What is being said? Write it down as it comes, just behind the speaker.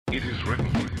It is written.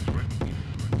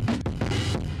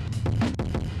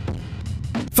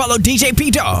 Follow DJ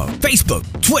P Dog, Facebook,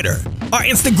 Twitter, or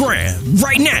Instagram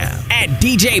right now at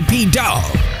DJ P Dog.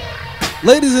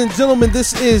 Ladies and gentlemen,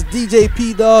 this is DJ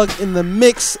P Dog in the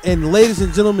mix, and ladies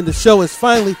and gentlemen, the show is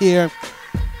finally here.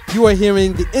 You are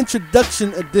hearing the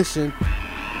introduction edition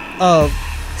of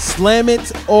Slam It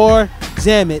or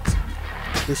Jam It,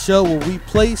 the show where we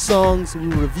play songs, we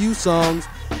review songs,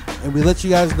 and we let you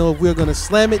guys know if we're going to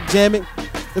slam it, jam it,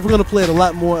 if we're going to play it a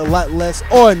lot more, a lot less,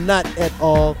 or not at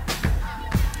all.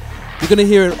 You're going to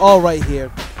hear it all right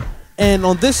here. And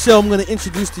on this show, I'm going to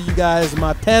introduce to you guys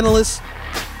my panelists,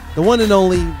 the one and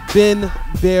only Ben,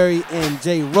 Barry, and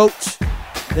Jay Roach.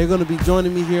 They're going to be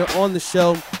joining me here on the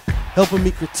show, helping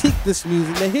me critique this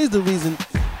music. Now, here's the reason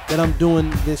that I'm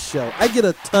doing this show. I get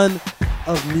a ton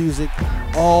of music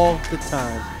all the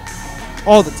time.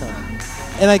 All the time.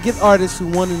 And I get artists who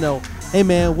want to know, hey,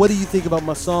 man, what do you think about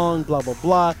my song, blah, blah,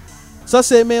 blah. So I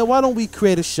said, man, why don't we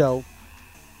create a show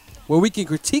where we can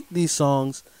critique these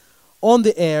songs on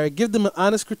the air, give them an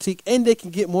honest critique, and they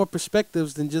can get more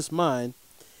perspectives than just mine.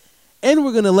 And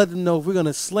we're going to let them know if we're going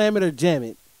to slam it or jam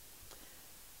it.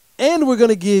 And we're going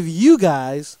to give you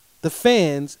guys, the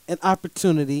fans, an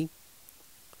opportunity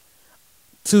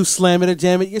to slam it or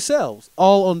jam it yourselves.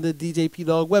 All on the DJ P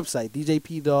Dog website,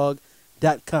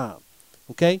 djpdog.com.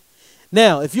 Okay?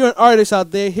 Now, if you're an artist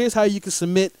out there, here's how you can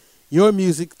submit your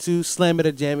music to Slam It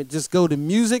or Jam It. Just go to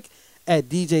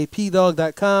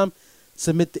music@djpdog.com,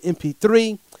 submit the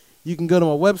MP3. You can go to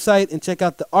my website and check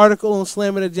out the article on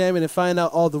Slam It or Jam It and find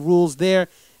out all the rules there.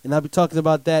 And I'll be talking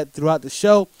about that throughout the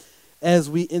show. As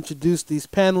we introduce these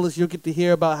panelists, you'll get to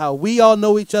hear about how we all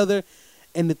know each other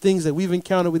and the things that we've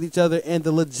encountered with each other and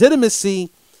the legitimacy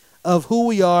of who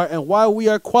we are and why we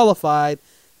are qualified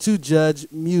to judge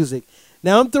music.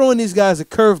 Now, I'm throwing these guys a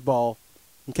curveball,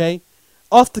 okay,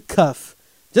 off the cuff,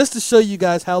 just to show you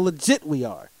guys how legit we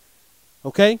are,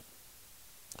 okay?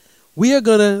 We are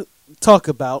going to talk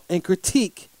about and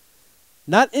critique,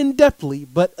 not in-depthly,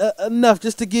 but enough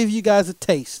just to give you guys a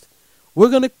taste. We're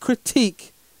going to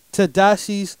critique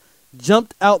Tedashi's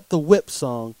Jumped Out the Whip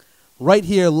song right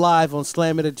here live on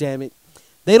Slam It or Jam It.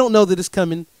 They don't know that it's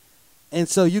coming, and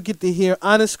so you get to hear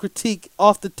honest critique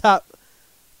off the top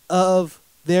of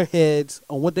their heads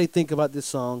on what they think about this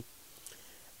song.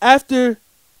 After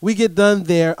we get done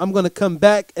there, I'm going to come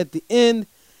back at the end,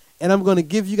 and I'm going to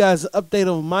give you guys an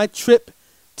update on my trip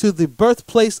to the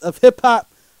birthplace of hip-hop,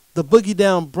 the Boogie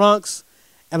Down Bronx,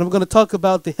 and I'm going to talk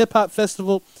about the hip-hop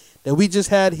festival that we just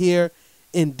had here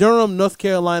in Durham, North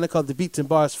Carolina, called the Beats and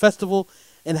Bars Festival,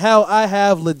 and how I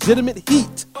have legitimate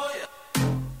heat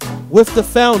with the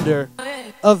founder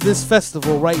of this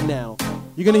festival right now.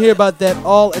 You're going to hear about that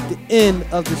all at the end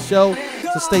of the show,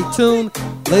 so stay tuned.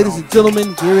 Ladies and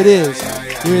gentlemen, here it is.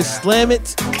 Here is Slam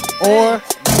It or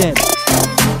Jam It.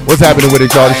 What's happening with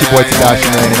it, y'all? It's your boy Tedaschi,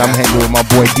 man, and I'm hanging with my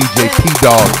boy DJ P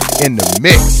Dog in the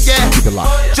mix. Keep it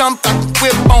locked. Jump out the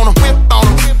whip on him, whip on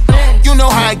him. You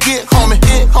know how I get, homie,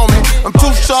 homie. I'm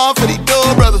too sharp for these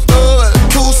dub brothers,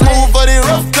 too smooth for these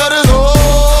rough cutters.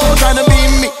 Oh, trying to be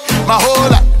me, my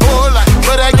whole life,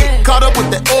 but I get caught up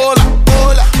with that old life.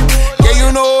 Yeah,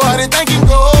 you know how they think it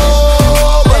go,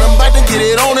 but I'm about to get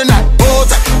it on tonight.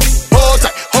 Hold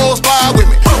tight, whole spot with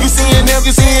me. You seeing them, you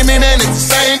seeing me, man, it's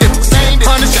the same difference.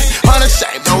 100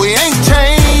 shame, no, we ain't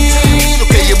changed.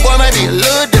 Okay, your boy might be a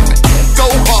little different. Go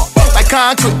hard, like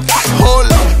concrete.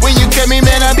 Hold up, when you get me,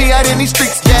 man, I be out in these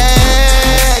streets. Yeah,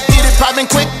 get it poppin'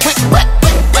 quick, rap.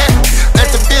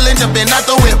 Let the feeling jumpin' out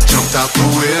the whip. Jumped out the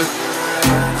whip.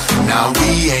 Now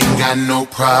we ain't got no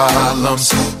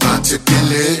problems,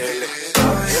 particularly.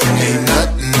 Ain't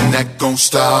nothing that gon'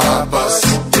 stop us.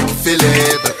 They can feel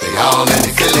it, but they all let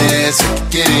it feel it. So you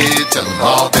get it, tell them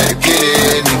all better get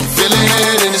it. Make you feel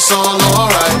it, and it's all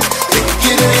alright. They can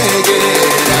get it, yeah.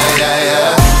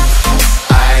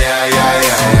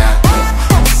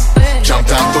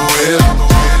 Jumped out the whip.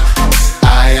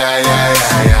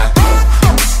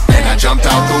 And I jumped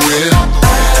out the whip.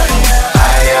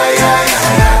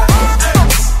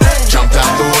 Jumped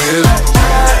out the whip.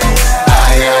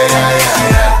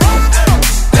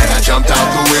 And I jumped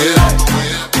out the whip.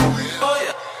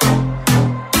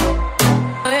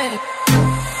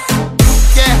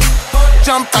 Yeah,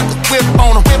 jumped out the whip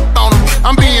on him,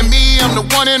 I'm being me, I'm the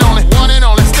one and only.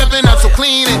 Stepping up so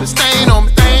clean and the stain on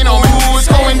me. Ooh, it's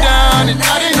going down and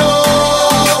I didn't know.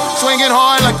 Swinging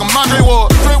hard like a Mondre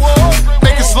Ward.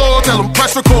 Make it slow, tell them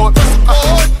press record.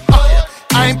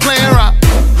 I ain't playing around.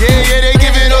 Yeah, they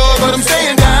give it up, but I'm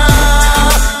staying down.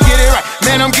 Get it right,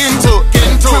 man, I'm getting to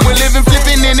it. We're living,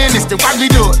 flipping, and then it's the watch me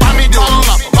do it. All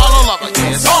up,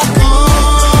 yeah, it's all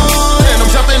good. And I'm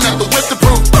jumping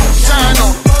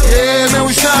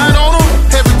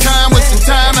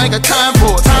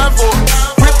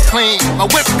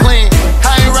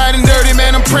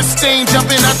steam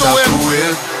jumping out the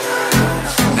whip.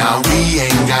 Now we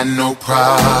ain't got no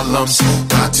problems.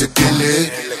 Got to kill it.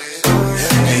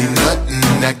 Ain't nothing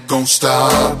that gon'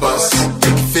 stop us. They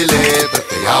can feel it, but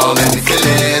they all let me feel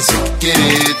it. So you can get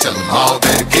it, tell them all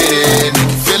better get it. They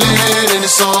can feel it, and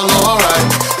it's all alright.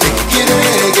 They can get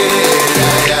it,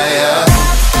 yeah, yeah, yeah.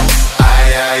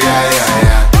 Aye, aye, aye, aye,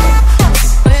 aye.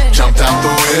 Jumped out the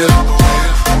whip.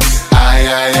 Aye,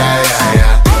 aye, aye, aye,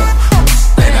 aye.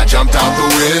 Then I jumped out the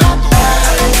whip.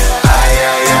 Aye,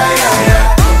 aye, aye, aye,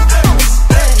 aye.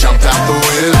 Jumped out the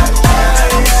whip.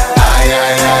 Aye,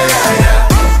 aye, aye, aye, aye.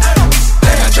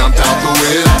 Then I jumped out the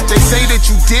whip. They say that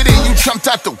you did it, you jumped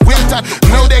out the whip.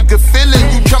 Know that good feeling,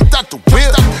 you jumped out the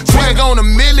whip. Swag on a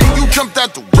million, you jumped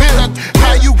out the whip.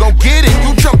 How you gon' get it?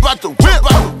 You jump out the whip.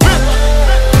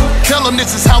 Tell them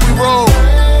this is how we roll.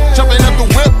 Jumping out the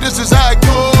whip, this is how it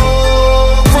goes.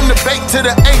 From the bait to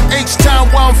the 8H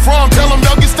town where I'm from. Tell them,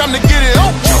 dog, it's time to get it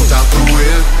on. Jumped out the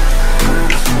whip.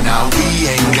 Now we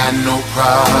ain't got no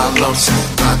problems.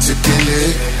 Got to kill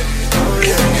it.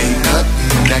 Ain't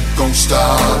nothing that gon'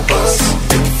 stop us.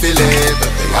 They can feel it,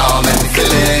 but they all let me feel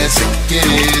it. So you can get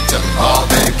it, tell them all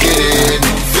better get it.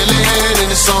 They can feel it,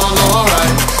 and it's all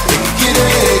alright. They can get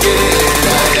it,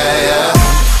 yeah, yeah, yeah.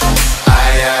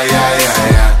 Aye, aye, aye,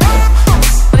 aye, aye.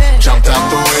 Jumped out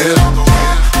the whip.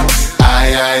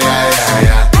 Aye, aye, aye,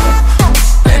 aye, aye.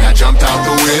 Then I jumped out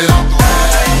the whip.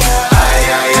 Aye,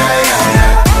 aye, aye, aye,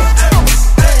 aye.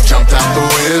 Jumped out the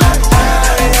whip.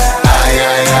 Aye,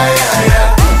 aye, aye, aye,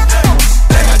 aye.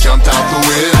 Then I jumped out the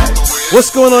whip. What's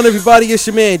going on, everybody? It's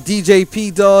your man DJ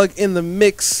P Dog in the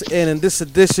mix, and in this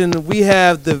edition, we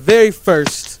have the very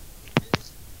first.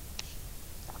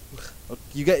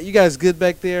 You guys good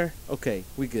back there? Okay,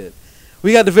 we good.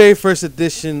 We got the very first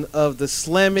edition of the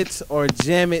Slam It or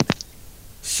Jam It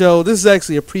show. This is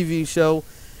actually a preview show,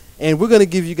 and we're going to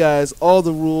give you guys all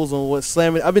the rules on what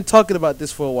Slam It. I've been talking about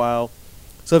this for a while,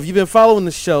 so if you've been following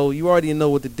the show, you already know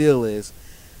what the deal is.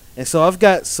 And so I've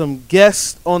got some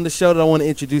guests on the show that I want to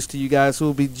introduce to you guys who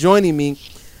will be joining me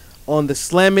on the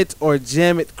Slam It or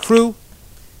Jam It crew.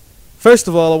 First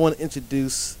of all, I want to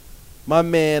introduce my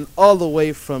man all the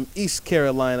way from East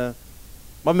Carolina,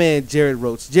 my man Jared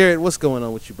Roach. Jared, what's going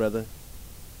on with you, brother?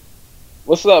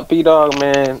 What's up, P-Dog,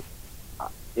 man?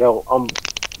 Yo, I'm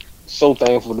so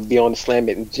thankful to be on the Slam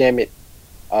It and Jam It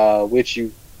with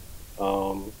you.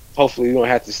 Hopefully we don't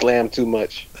have to slam too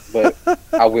much, but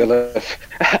I will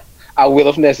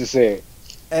if necessary.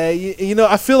 You know,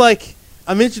 I feel like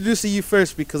I'm introducing you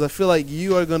first because I feel like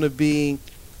you are going to be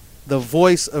the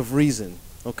voice of reason,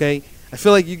 okay? I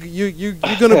feel like you're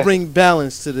going to bring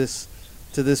balance to this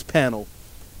panel.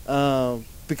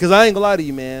 Because I ain't gonna lie to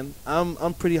you, man.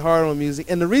 I'm pretty hard on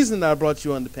music, and the reason I brought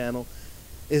you on the panel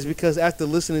is because after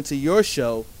listening to your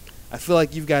show, I feel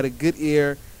like you've got a good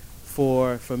ear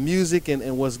for music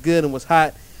and what's good and what's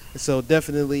hot. And so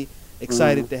definitely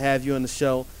excited to have you on the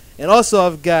show. And also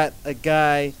I've got a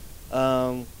guy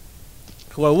who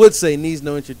I would say needs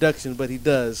no introduction, but he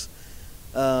does.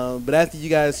 But after you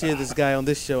guys hear this guy on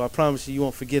this show, I promise you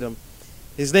won't forget him.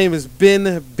 His name is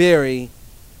Ben Berry.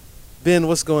 Ben,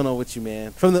 what's going on with you,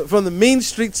 man? From the mean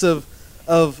streets of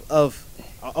I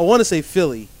want to say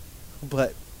Philly,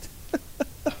 but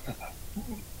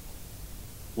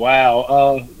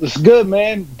wow, it's good,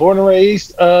 man. Born and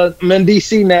raised. I'm in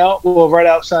DC now. Well, right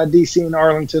outside DC in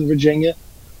Arlington, Virginia.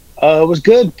 It was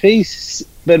good. Peace.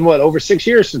 Been over 6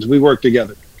 years since we worked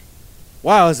together.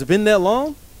 Wow, has it been that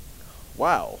long?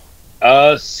 Wow.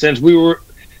 Since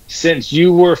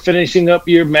you were finishing up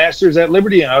your master's at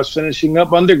Liberty and I was finishing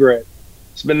up undergrad.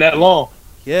 It's been that long.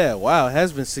 Yeah, wow, it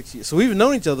has been 6 years. So we've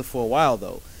known each other for a while,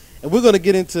 though. And we're going to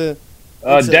get into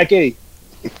a decade.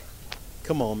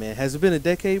 Come on, man. Has it been a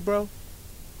decade, bro?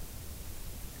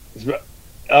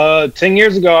 10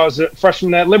 years ago, I was a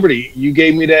freshman at Liberty. You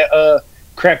gave me that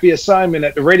crappy assignment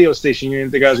at the radio station you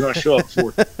didn't think I was going to show up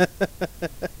for.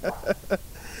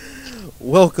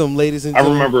 Welcome, ladies and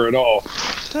gentlemen. I remember it all.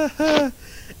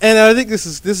 And I think this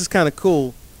is kind of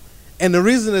cool. And the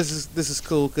reason this is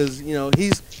cool because,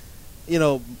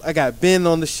 I got Ben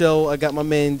on the show. I got my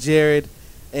man Jared.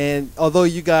 And although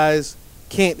you guys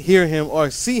can't hear him or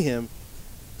see him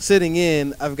sitting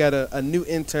in, I've got a new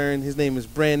intern. His name is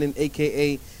Brandon,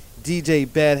 a.k.a.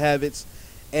 DJ Bad Habits.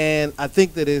 And I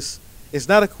think that it's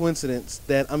not a coincidence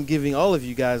that I'm giving all of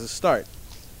you guys a start.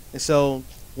 And so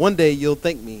one day you'll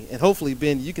thank me. And hopefully,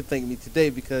 Ben, you can thank me today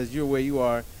because you're where you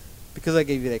are because I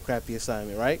gave you that crappy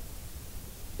assignment, right?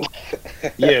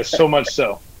 Yeah, so much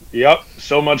so. Yep,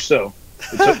 so much so.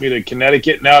 It took me to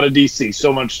Connecticut, now to DC,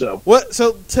 so much so. What?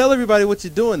 So tell everybody what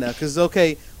you're doing now, because,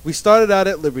 okay, we started out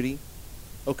at Liberty,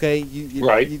 Okay,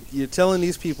 Right. You're telling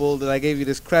these people that I gave you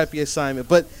this crappy assignment,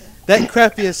 but that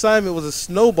crappy assignment was a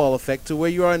snowball effect to where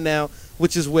you are now,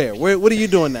 which is where? What are you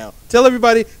doing now? Tell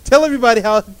everybody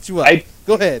how it hit you up.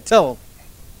 Go ahead, tell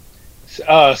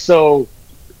them. So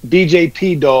DJ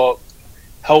P Dog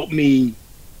helped me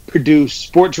produce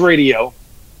sports radio.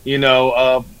 You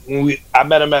know, when I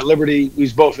met him at Liberty. We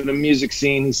was both in the music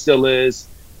scene. He still is.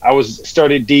 I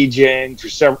started DJing for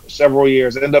several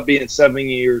years. It ended up being 7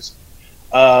 years.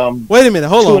 Wait a minute,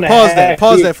 hold on.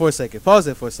 Pause that for a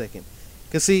second.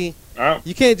 Cause see,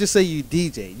 you can't just say you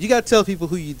DJ. You gotta tell people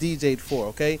who you DJ'd for.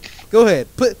 Okay, go ahead.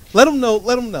 Let them know.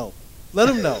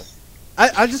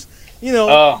 I just,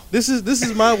 this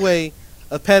is my way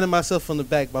of patting myself on the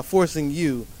back by forcing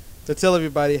you to tell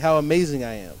everybody how amazing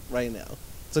I am right now.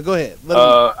 So go ahead.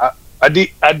 I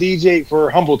DJ'd for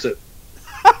Humbleton.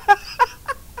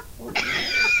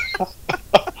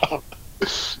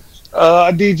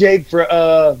 I DJ'd for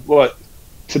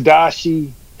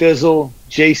Tadashi, Thizzle,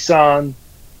 Jason.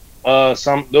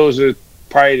 Those are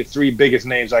probably the three biggest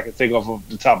names I can think of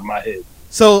the top of my head.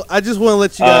 So I just want to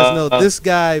let you guys know this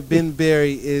guy Ben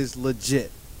Berry is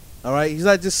legit. All right, he's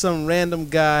not just some random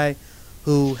guy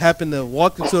who happened to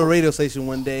walk into a radio station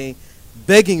one day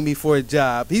begging me for a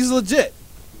job. He's legit.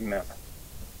 No.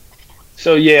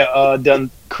 So yeah, done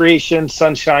Creation,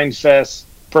 Sunshine Fest,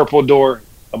 Purple Door,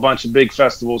 a bunch of big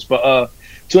festivals. But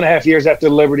 2.5 years after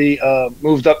Liberty,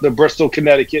 moved up to Bristol,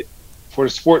 Connecticut for the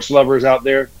sports lovers out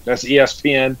there. That's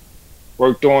ESPN.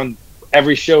 Worked on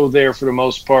every show there for the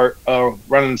most part,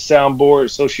 running soundboard,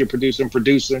 associate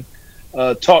producing,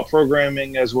 talk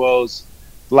programming, as well as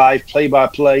live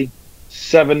play-by-play.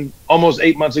 Almost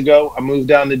 8 months ago, I moved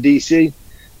down to DC.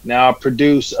 Now I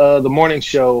produce the morning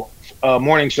show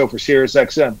for Sirius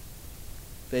XM.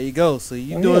 There you go. So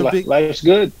you doing big. Life's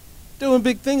good. Doing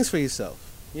big things for yourself.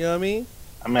 You know what I mean?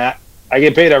 I mean, I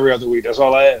get paid every other week. That's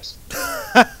all I ask.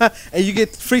 And you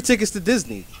get free tickets to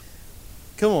Disney.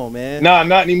 Come on, man. No,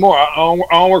 not anymore. I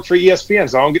don't work for ESPN,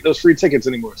 so I don't get those free tickets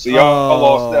anymore. So y'all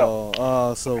lost out.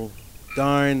 Oh, so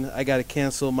darn! I got to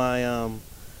cancel my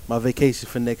my vacation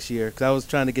for next year because I was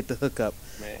trying to get the hookup.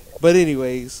 Man. But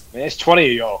anyways, man, it's 20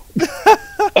 of y'all.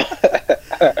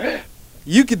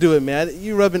 You can do it, man.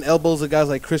 You rubbing elbows with guys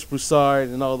like Chris Broussard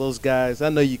and all those guys. I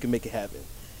know you can make it happen.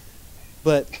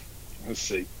 But let's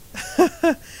see.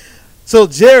 So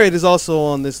Jared is also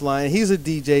on this line. He's a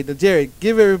DJ. Now, Jared,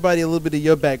 give everybody a little bit of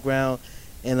your background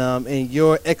and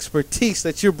your expertise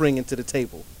that you're bringing to the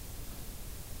table.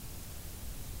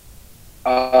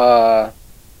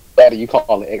 Better you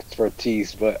call it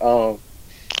expertise, but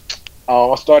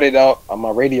I started out my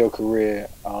radio career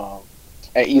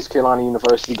at East Carolina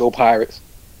University, Go Pirates,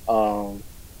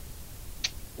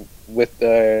 with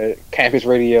the campus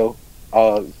radio,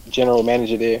 general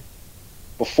manager there.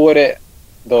 Before that,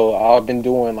 though, I've been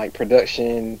doing like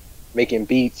production, making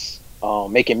beats,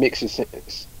 making mixes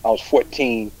since I was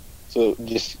 14, so it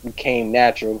just became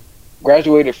natural.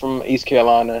 Graduated from East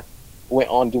Carolina, went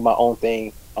on to do my own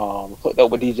thing, hooked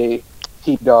up with DJ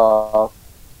P Dog,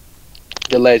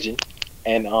 the legend,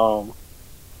 and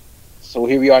so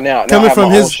here we are now. Coming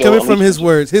from his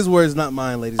words, not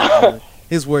mine, ladies and gentlemen.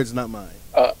 His words, not mine.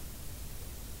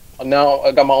 Now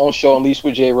I got my own show, Unleashed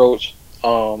with Jay Roach.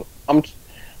 I'm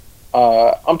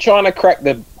trying to crack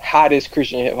the hottest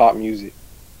Christian hip hop music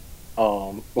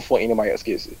before anybody else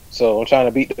gets it. So I'm trying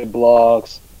to beat the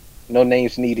blogs, no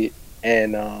names needed,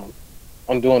 and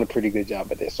I'm doing a pretty good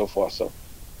job at that so far. So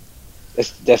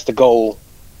that's the goal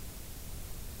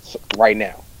right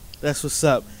now. That's what's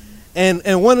up.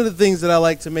 And one of the things that I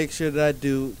like to make sure that I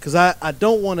do, because I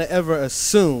don't want to ever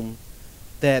assume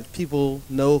that people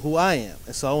know who I am.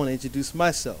 And so I want to introduce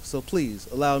myself. So please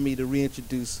allow me to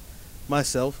reintroduce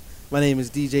myself. My name is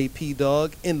DJ P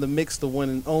Dog, in the mix, the one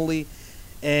and only.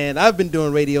 And I've been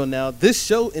doing radio now, this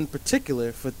show in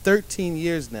particular, for 13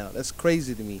 years now. That's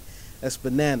crazy to me. That's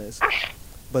bananas.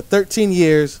 But 13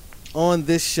 years on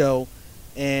this show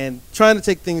and trying to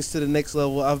take things to the next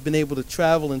level. I've been able to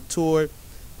travel and tour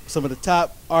some of the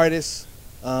top artists,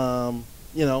 out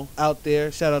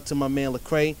there. Shout out to my man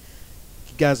Lecrae.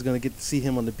 You guys are going to get to see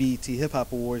him on the BET Hip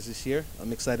Hop Awards this year.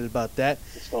 I'm excited about that.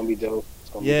 It's going to be dope.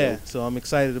 So I'm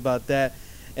excited about that.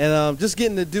 And just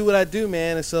getting to do what I do,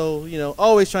 man. And so,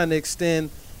 always trying to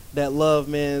extend that love,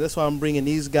 man. That's why I'm bringing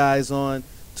these guys on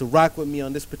to rock with me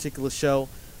on this particular show,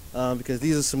 because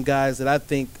these are some guys that I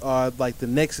think are like the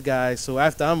next guys. So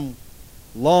after I'm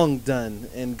long done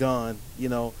and gone,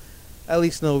 at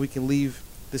least know we can leave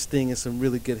this thing in some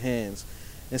really good hands.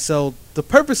 And so the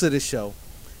purpose of this show,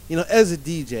 as a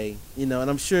DJ, and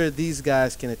I'm sure these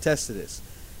guys can attest to this,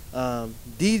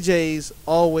 DJs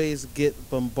always get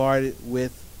bombarded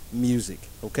with music,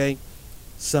 okay?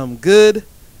 Some good,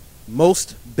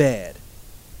 most bad.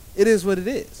 It is what it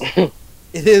is.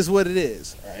 It is what it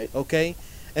is. Right. Okay?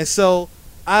 And so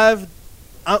I'm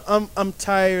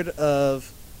tired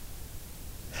of.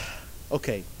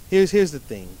 Okay, here's the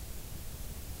thing.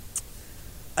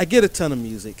 I get a ton of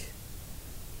music,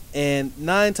 and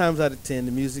 9 times out of 10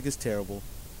 the music is terrible.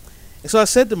 And so I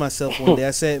said to myself one day,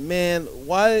 I said, man,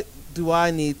 why do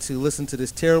I need to listen to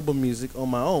this terrible music on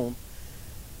my own?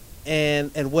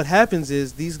 And what happens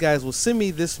is these guys will send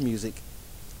me this music.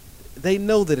 They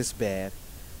know that it's bad,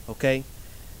 okay?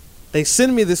 They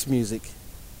send me this music,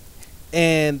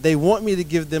 and they want me to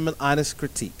give them an honest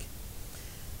critique.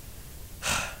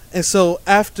 And so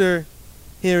after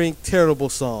hearing terrible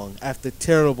song after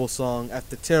terrible song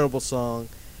after terrible song,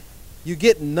 you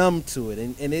get numb to it,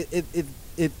 and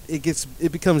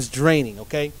it becomes draining,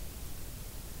 okay?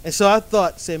 And so I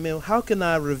thought, say, man, how can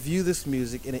I review this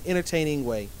music in an entertaining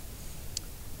way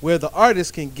where the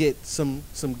artist can get some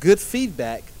good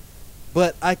feedback,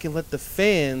 but I can let the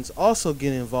fans also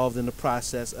get involved in the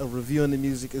process of reviewing the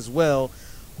music as well.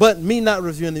 But me not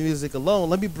reviewing the music alone,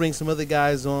 let me bring some other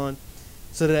guys on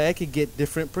so that I could get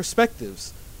different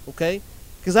perspectives, okay?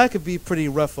 Because I could be pretty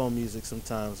rough on music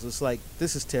sometimes. It's like,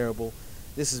 this is terrible,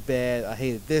 this is bad, I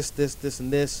hated this,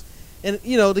 and this. And,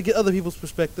 you know, to get other people's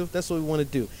perspective, that's what we want to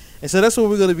do. And so that's what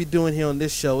we're going to be doing here on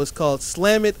this show. It's called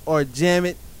Slam It or Jam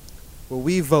It, where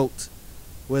we vote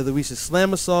whether we should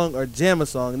slam a song or jam a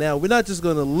song. Now, we're not just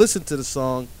going to listen to the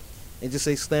song and just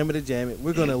say slam it or jam it.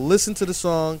 We're going to listen to the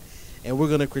song, and we're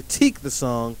going to critique the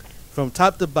song from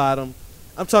top to bottom.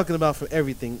 I'm talking about from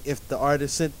everything. If the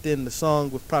artist sent in the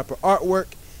song with proper artwork,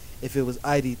 if it was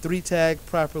ID3 tagged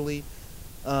properly,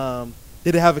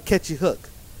 did it have a catchy hook?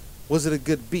 Was it a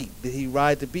good beat? Did he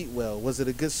ride the beat well? Was it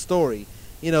a good story?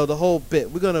 You know, the whole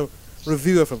bit. We're going to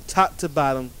review it from top to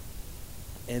bottom.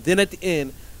 And then at the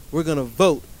end, we're going to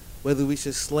vote whether we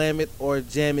should slam it or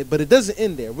jam it. But it doesn't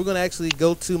end there. We're going to actually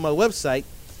go to my website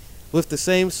with the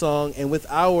same song. And with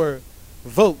our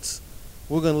votes,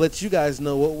 we're going to let you guys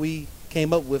know what we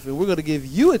came up with. And we're going to give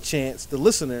you a chance, the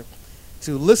listener,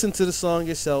 to listen to the song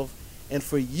yourself and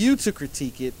for you to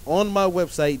critique it on my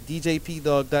website,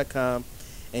 djpdog.com.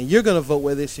 And you're going to vote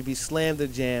whether it should be slammed or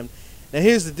jammed. Now,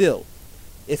 here's the deal.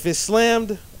 If it's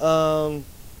slammed,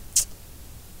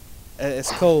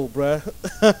 it's cold, bruh.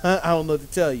 I don't know what to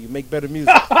tell you. Make better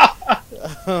music.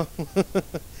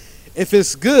 If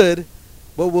it's good,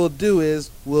 what we'll do is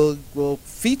we'll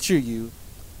feature you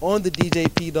on the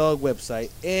DJ P Dog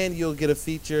website, and you'll get a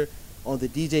feature on the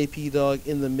DJ P Dog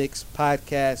in the Mix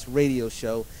podcast radio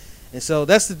show. And so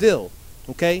that's the deal,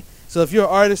 okay? So if you're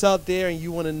an artist out there and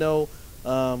you want to know,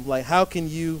 like, how can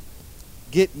you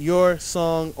get your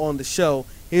song on the show,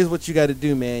 here's what you got to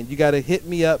do, man. You got to hit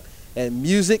me up at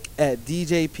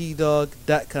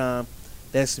music@djpdog.com.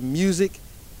 That's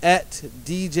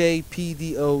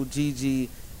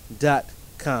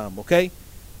music@djpdog.com, okay?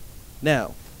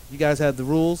 Now, you guys have the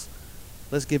rules.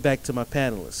 Let's get back to my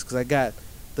panelists, because I got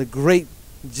the great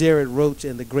Jared Roach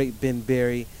and the great Ben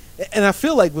Berry. And I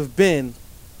feel like with Ben,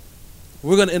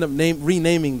 we're going to end up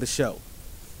renaming the show.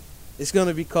 It's going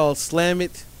to be called Slam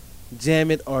It,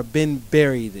 Jam It, or Ben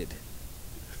Buried It.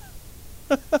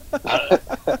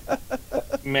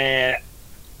 Man,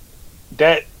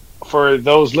 that, for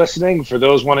those listening, for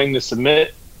those wanting to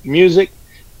submit music,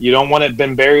 you don't want it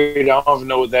been buried. I don't even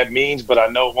know what that means, but I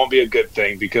know it won't be a good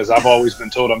thing, because I've always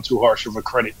been told I'm too harsh of a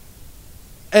critic.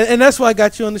 And that's why I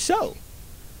got you on the show.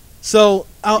 So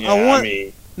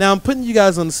now I'm putting you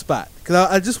guys on the spot, because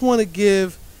I just want to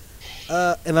give,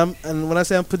 and when I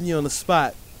say I'm putting you on the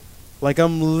spot, like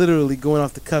I'm literally going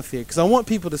off the cuff here, because I want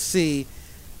people to see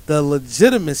the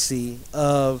legitimacy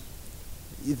of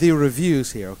the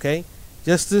reviews here, okay?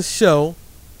 Just to show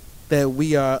that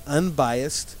we are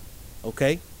unbiased,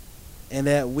 okay? And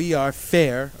that we are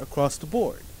fair across the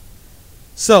board.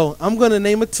 So, I'm going to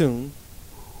name a tune.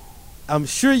 I'm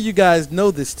sure you guys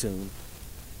know this tune.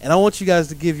 And I want you guys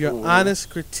to give your honest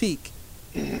critique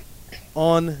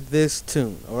on this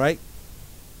tune, all right?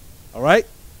 All right?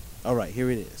 All right, here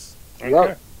it is.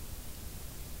 Okay.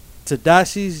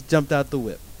 Tedashi's Jumped Out the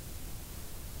Whip.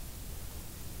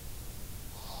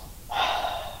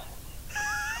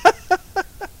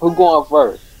 Who going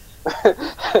first?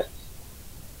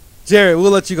 Jared, we'll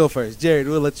let you go first. You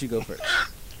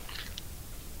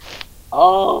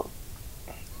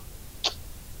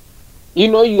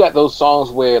know, you got those songs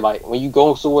where, like, when you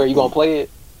go somewhere, you gonna play it.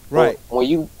 Right. But when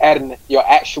you add in your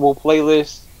actual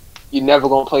playlist, you never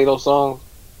gonna play those songs.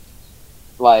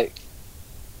 Like,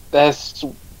 that's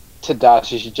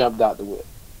Tedashi's Jumped Out the Whip.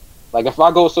 Like if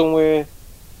I go somewhere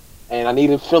and I need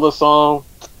to fill a song,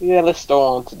 yeah, let's throw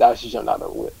on Tadashi Jumped Out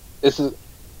of the Whip. This is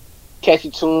catchy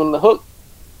tune. The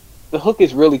hook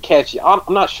is really catchy. I'm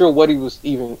not sure what he was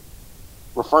even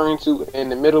referring to in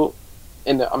the middle,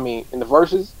 in the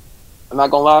verses. I'm not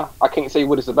gonna lie, I can't tell you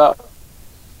what it's about.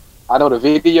 I know the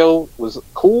video was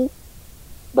cool,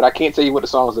 but I can't tell you what the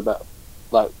song was about.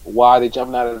 Like why they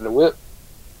jumping out of the whip.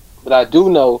 But I do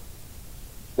know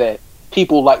that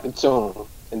people like the tune,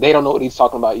 and they don't know what he's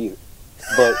talking about either.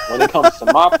 But when it comes to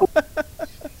my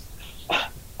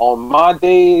on my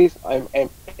days and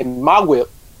in my whip,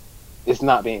 it's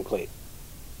not being played.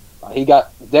 He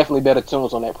got definitely better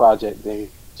tunes on that project than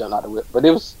Jumped Out the Whip, but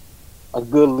it was a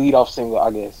good lead-off single,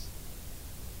 I guess.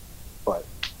 But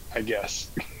I guess.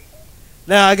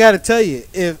 Now I got to tell you,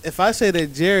 if I say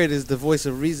that Jared is the voice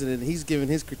of reason and he's giving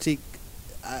his critique,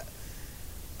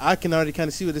 I can already kind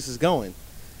of see where this is going.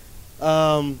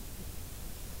 Ben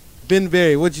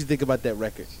Berry, what did you think about that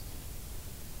record?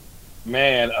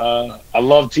 Man, I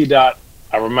love T Dot.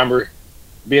 I remember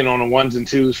being on the ones and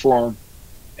twos for him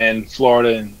in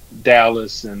Florida and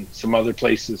Dallas and some other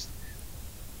places.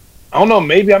 I don't know,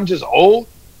 maybe I'm just old.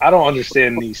 I don't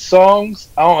understand these songs.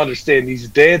 I don't understand these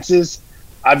dances.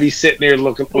 I'd be sitting there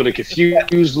looking with a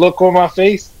confused look on my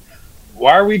face.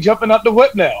 Why are we jumping up the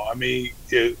whip now? I mean,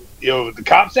 the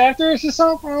cops after us or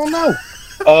something? I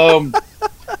don't know.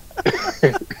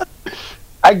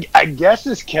 I guess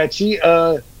it's catchy.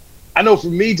 I know for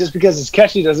me, just because it's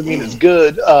catchy doesn't mean it's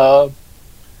good.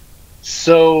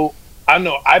 So I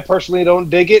know I personally don't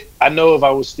dig it. I know if I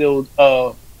was still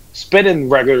spinning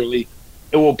regularly,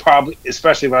 it will probably,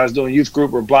 especially if I was doing youth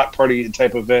group or block party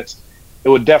type events, it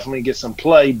would definitely get some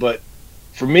play. But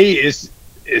for me, it's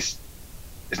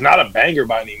not a banger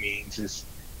by any means.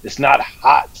 It's not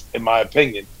hot in my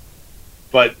opinion.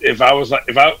 But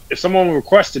if someone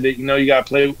requested it, you gotta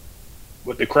play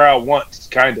what the crowd wants,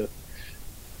 kind of.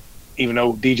 Even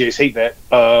though DJs hate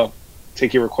that,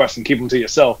 take your requests and keep them to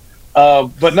yourself.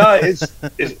 But no,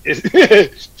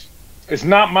 it's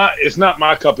not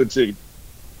my cup of tea.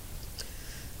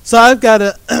 So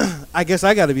I guess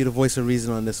I gotta be the voice of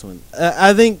reason on this one.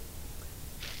 I think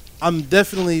I'm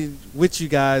definitely with you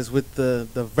guys with the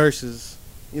verses.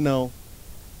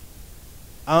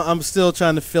 I'm still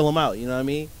trying to fill them out. You know what I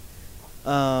mean?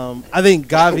 I think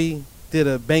Gavi did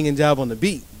a banging job on the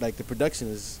beat. Like the production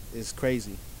is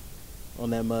crazy on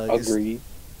that mug. Agreed.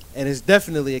 And it's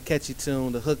definitely a catchy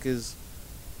tune. The hook is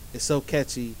so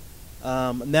catchy.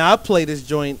 Now I play this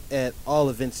joint at all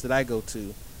events that I go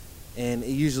to, and it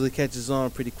usually catches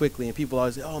on pretty quickly. And people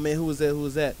always say, "Oh man, who was that? Who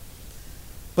was that?"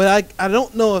 But I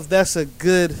don't know if that's a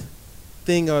good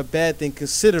thing or a bad thing,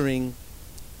 considering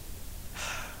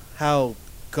how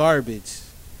garbage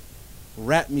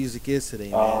rap music is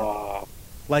today, man.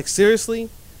 Like seriously,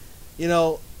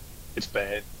 it's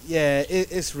bad. Yeah,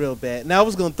 it's real bad. Now I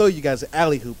was gonna throw you guys an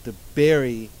alley hoop to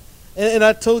bury, and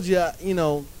I told you,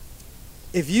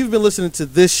 if you've been listening to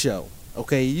this show,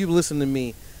 okay, you've listened to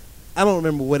me. I don't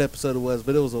remember what episode it was,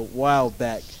 but it was a while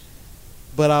back.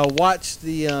 But I watched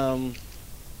the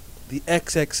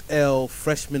XXL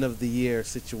Freshman of the Year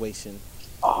situation,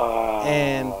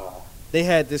 and they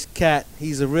had this cat.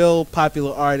 He's a real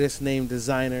popular artist named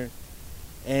Designer,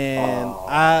 and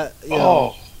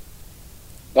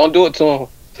don't do it to him.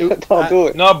 Don't do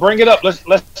it. No, bring it up. Let's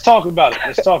talk about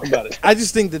it. I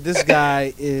just think that this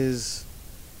guy is,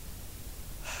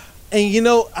 and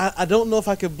I don't know if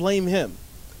I could blame him.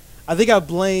 I think I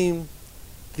blame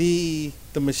the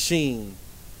machine.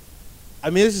 I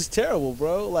mean, it's just terrible,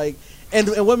 bro. Like, and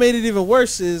what made it even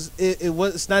worse is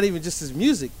it's not even just his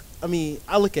music. I mean,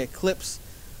 I look at clips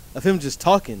of him just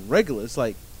talking regular. It's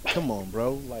like, come on,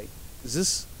 bro. Like, is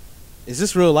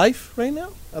this real life right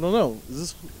now? I don't know.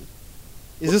 Is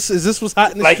this what's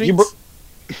hot in the streets?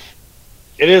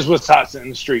 It is what's hot in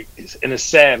the street, and it's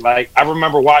sad. Like, I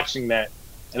remember watching that,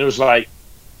 and it was like,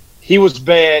 he was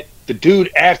bad. The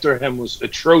dude after him was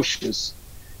atrocious,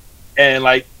 and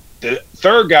like the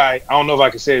third guy, I don't know if I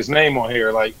can say his name on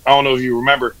here. Like, I don't know if you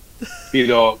remember,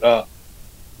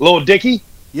 Lil Dicky.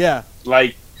 Yeah.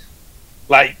 Like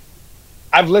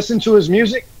I've listened to his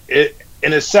music, and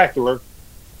it's secular,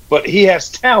 but he has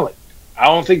talent. I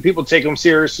don't think people take him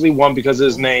seriously. One, because of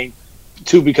his name.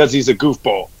 Two, because he's a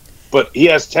goofball. But he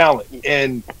has talent,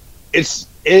 and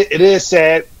it is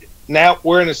sad. Now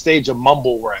we're in a stage of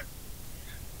mumble rap.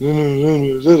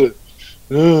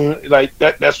 Like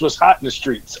that's what's hot in the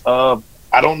streets. I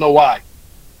don't know why.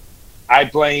 I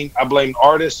blame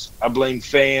artists, I blame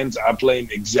fans, I blame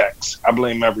execs, I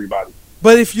blame everybody.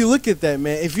 But if you look at that,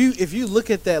 man, if you look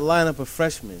at that lineup of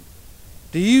freshmen,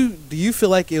 Do you feel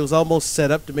like it was almost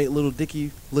set up to make Little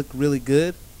Dicky look really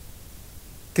good?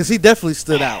 Because he definitely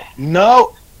stood out.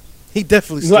 No, He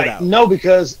definitely stood out. No,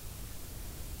 because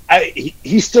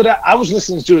he stood out. I was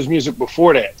listening to his music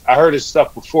before that. I heard his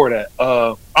stuff before that.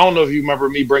 I don't know if you remember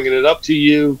me bringing it up to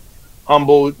you,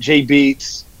 Humble, J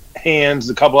Beats, Hands,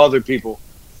 a couple other people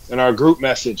in our group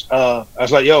message. I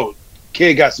was like, "Yo,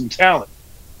 kid got some talent,"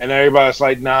 and everybody's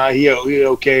like, "Nah, he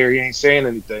okay, or he ain't saying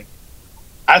anything."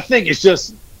 I think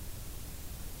it's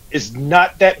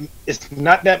not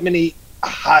that many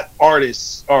hot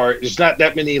artists, or there's not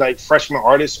that many like freshman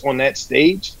artists on that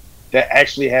stage that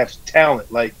actually have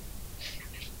talent, like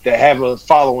that have a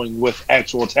following with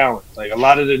actual talent. Like a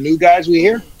lot of the new guys we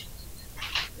hear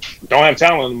don't have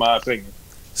talent, in my opinion.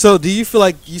 So, do you feel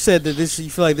like you said that you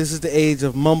feel like this is the age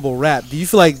of mumble rap? Do you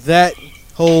feel like that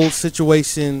whole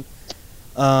situation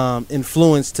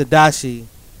influenced Tedashii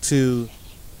to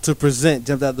present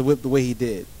Jumped Out the Whip the way he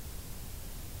did?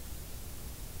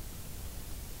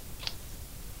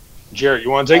 Jared, you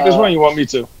want to take this one? Or you want me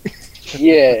to?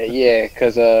 Yeah,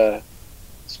 because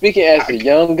speaking as a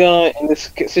young gun in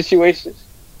this situation,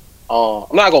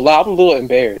 I'm not gonna lie, I'm a little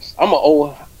embarrassed. I'm an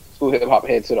old school hip hop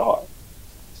head to the heart.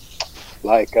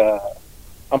 Like, I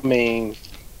mean,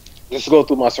 let's go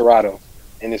through my Serato,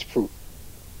 and it's proof.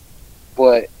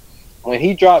 But when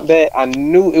he dropped that, I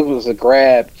knew it was a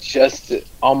grab just to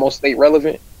almost stay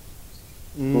relevant.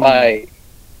 Like,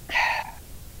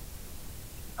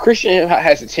 Christian hip hop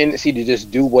has a tendency to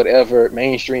just do whatever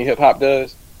mainstream hip hop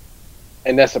does,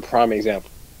 and that's a prime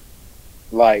example.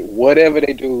 Like, whatever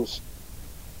they do,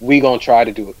 we gonna try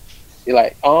to do it. You're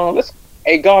like,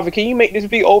 hey Garvin, can you make this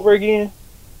beat over again?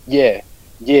 Yeah,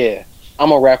 I'm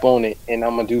gonna rap on it, and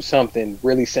I'm gonna do something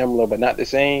really similar but not the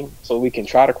same, so we can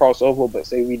try to cross over, but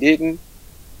say we didn't.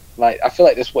 Like, I feel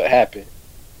like that's what happened,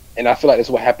 and I feel like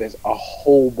that's what happens a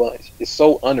whole bunch. It's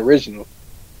so unoriginal,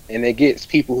 and it gets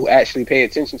people who actually pay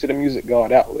attention to the music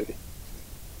God out with it.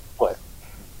 But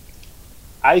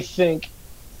I think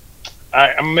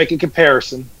I'm gonna make a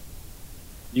comparison.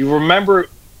 You remember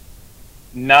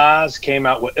Nas came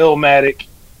out with Illmatic.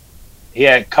 He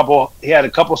had a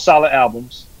couple solid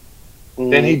albums.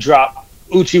 Then he dropped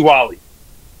Uchiwali.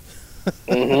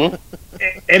 And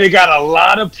it got a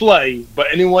lot of play, but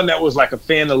anyone that was like a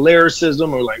fan of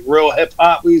lyricism or like real hip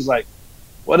hop, he's like,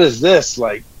 what is this?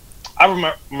 Like, I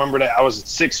remember that I was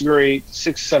in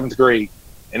 7th grade,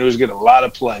 and it was getting a lot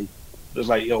of play. It was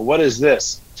like, yo, what is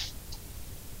this?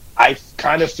 I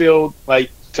kind of feel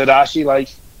like Tedashii, like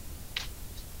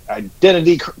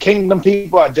Kingdom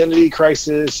People, Identity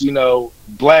Crisis,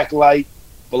 Black Light,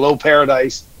 Below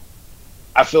Paradise.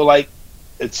 I feel like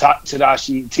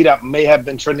Tedashii, T-Dot may have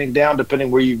been trending down depending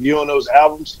where you're viewing those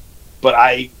albums, but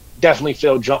I definitely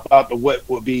feel Jump Out the Whip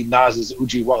would be Nas's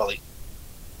Uchiwali.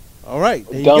 All right,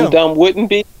 Dum wouldn't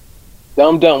be the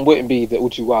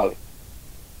Uchiwali.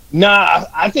 Nah,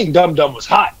 I think Dum Dum was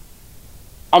hot.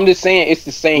 I'm just saying it's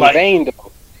the same vein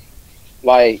though.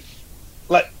 Like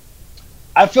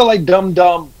I feel like Dum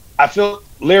Dum. I feel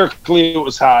lyrically it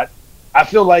was hot. I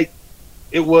feel like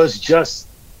it was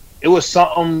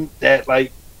something that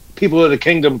like people of the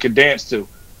kingdom could dance to.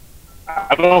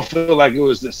 I don't feel like it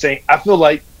was the same. I feel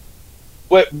like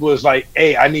what was like,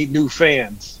 hey, I need new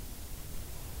fans.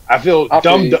 I feel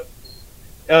Dum Dum.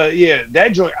 That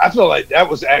joint. I feel like that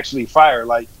was actually fire.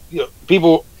 Like,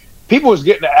 people was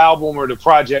getting the album or the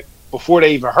project before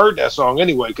they even heard that song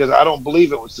anyway, because I don't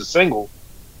believe it was the single.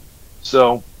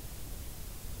 So,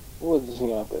 what was the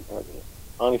single out that project?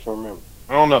 I don't even remember.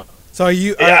 I don't know. So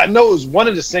I know it was one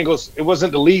of the singles. It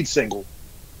wasn't the lead single.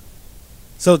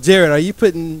 So Jared, are you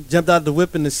putting Jumped Out the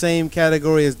Whip in the same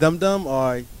category as Dum Dum,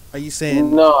 or are you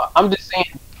saying? No, I'm just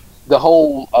saying the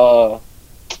whole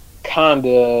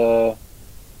kinda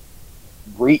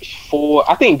reach for.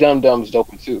 I think Dum Dum's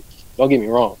dope too. Don't get me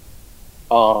wrong.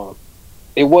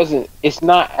 It's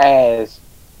not as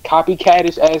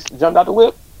copycatish as Jumped Out the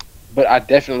Whip, but I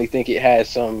definitely think it has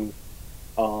some.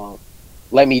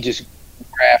 Let me just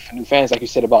grab for new fans, like you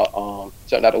said about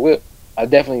Jumped Out the Whip. I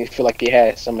definitely feel like it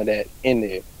has some of that in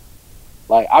there.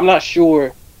 Like, I'm not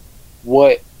sure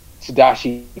what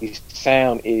Tedashii's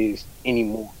sound is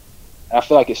anymore. And I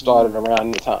feel like it started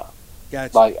around the time.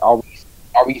 Gotcha. Like, are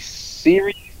we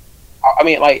serious? I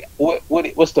mean, like,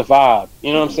 what's the vibe?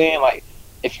 You know what I'm saying? Like,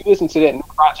 if you listen to that new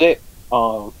project,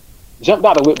 Jumped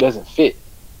Out the Whip doesn't fit.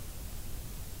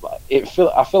 Like, I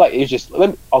feel like it's just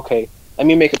let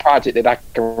me make a project that I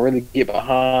can really get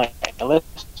behind, and let's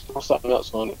throw something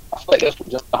else on it. I feel like that's what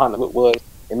Jumped Behind the Whip was,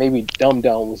 and maybe Dum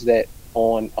Dum was that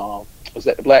on was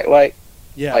that the Black Light?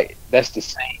 Yeah. Like, that's the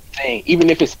same thing. Even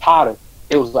if it's hotter,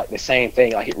 it was like the same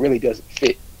thing. Like, it really doesn't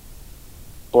fit.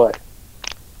 But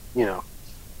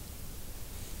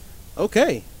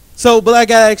Okay. So, but I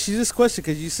gotta ask you this question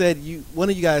because you said one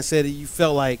of you guys said that you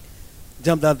felt like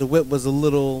Jumped Out the Whip was a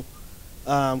little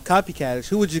copycatish.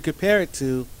 Who would you compare it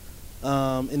to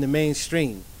in the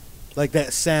mainstream? Like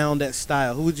that sound, that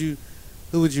style. Who would you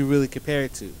really compare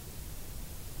it to?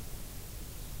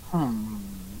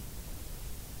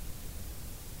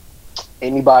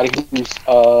 Anybody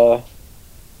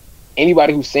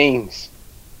who sings,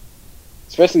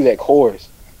 especially that chorus.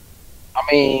 I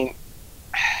mean,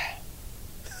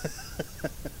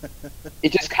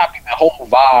 it just copied the whole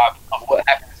vibe of what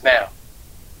happens now.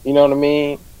 You know what I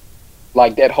mean?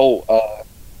 Like that whole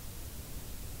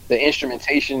the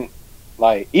instrumentation,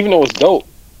 like even though it's dope,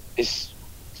 it's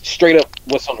straight up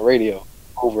what's on the radio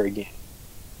over again.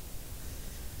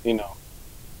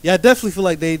 Yeah, I definitely feel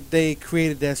like they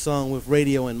created that song with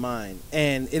radio in mind,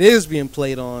 and it is being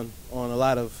played on a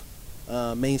lot of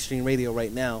mainstream radio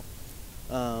right now.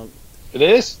 It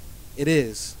is. It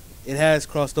is. It has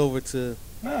crossed over to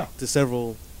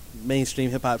several mainstream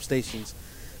hip hop stations,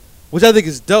 which I think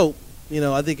is dope.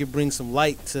 I think it brings some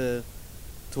light to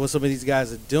what some of these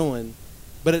guys are doing,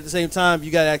 but at the same time,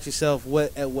 you got to ask yourself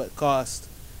at what cost.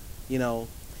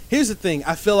 Here's the thing: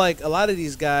 I feel like a lot of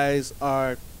these guys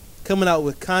are coming out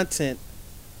with content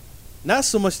not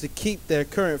so much to keep their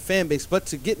current fan base, but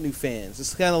to get new fans.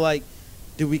 It's kind of like,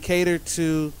 do we cater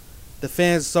to the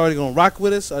fans that's already going to rock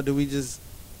with us, or do we just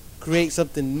create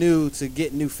something new to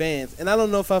get new fans? And I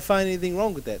don't know if I find anything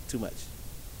wrong with that too much.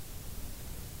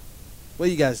 What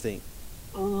do you guys think?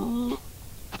 And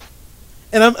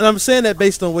I'm saying that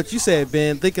based on what you said,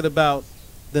 Ben, thinking about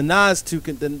the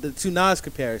two Nas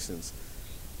comparisons.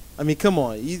 I mean, come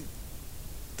on.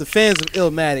 The fans of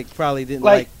Illmatic probably didn't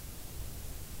like.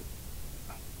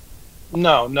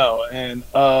 No, and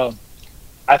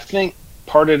I think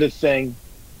part of the thing,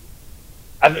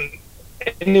 I think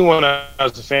anyone that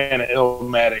was a fan of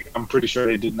Illmatic, I'm pretty sure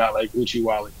they did not like Uchi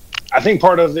Wally. I think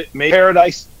part of it,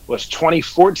 Paradise was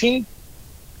 2014,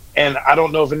 and I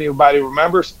don't know if anybody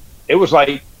remembers. It was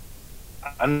like,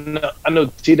 I know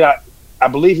T-Dot, I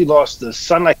believe he lost the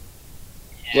son,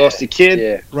 lost the kid.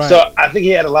 Yeah. Right. So I think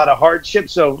he had a lot of hardship.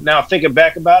 So now thinking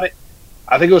back about it,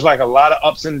 I think it was like a lot of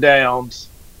ups and downs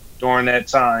during that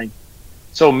time.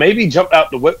 So maybe Jump Out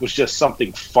the Whip was just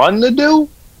something fun to do.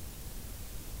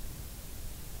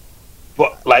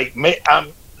 But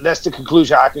that's the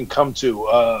conclusion I can come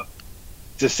to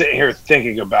sitting here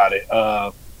thinking about it.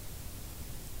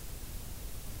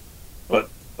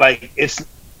 But it's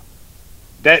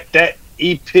that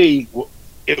EP.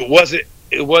 It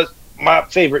was my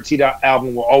favorite T-Dot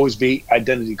album. Will always be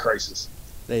Identity Crisis.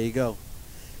 There you go.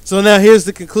 So now here's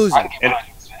the conclusion.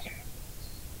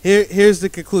 Here's the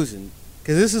conclusion,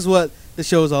 because this is what the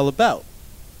show is all about.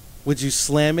 Would you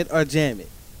slam it or jam it?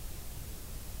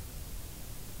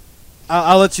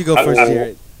 I'll let you go first,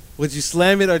 Jared. Would you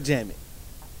slam it or jam it?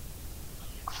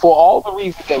 For all the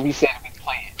reasons that we said we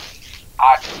play it,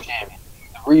 I can jam it.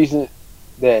 The reason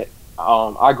that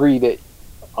I agree that,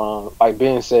 like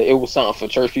Ben said, it was something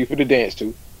for church people to dance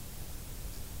to,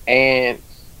 and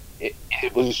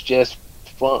it was just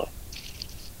fun.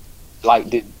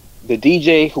 Like the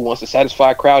DJ who wants to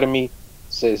satisfy a crowd in me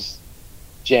says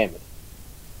jam it.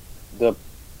 The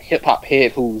hip hop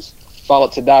head who's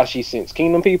followed Tadashi since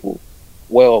Kingdom People,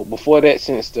 well before that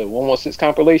since the 116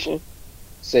 compilation,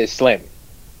 says slam it.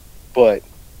 But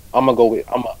I'm gonna go with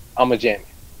I'm a jam it.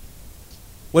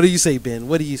 What do you say, Ben?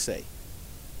 What do you say?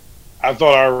 I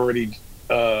thought I already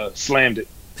slammed it.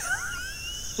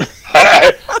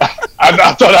 I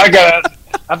thought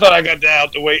I got that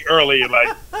out the way early, and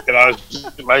I was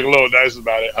just, a little nice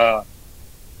about it.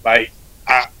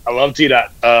 I love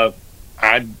T-Dot.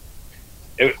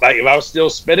 If I was still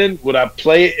spinning, would I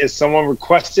play it if someone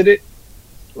requested it?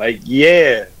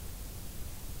 Yeah.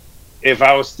 If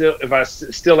I was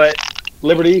still at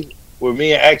Liberty where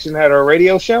me and Action had our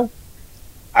radio show,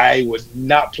 I would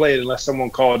not play it unless someone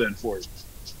called in for it.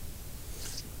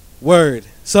 Word.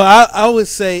 So I would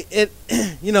say it.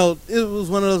 It was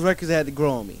one of those records that had to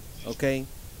grow on me. Okay.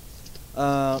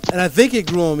 And I think it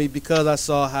grew on me because I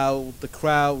saw how the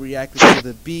crowd reacted to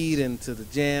the beat and to the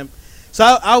jam. So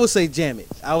I would say jam it.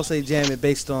 I would say jam it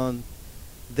based on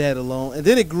that alone. And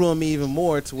then it grew on me even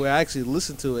more to where I actually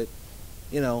listened to it,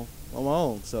 on my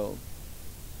own. So,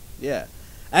 yeah.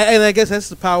 And I guess that's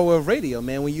the power of radio,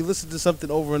 man. When you listen to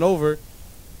something over and over,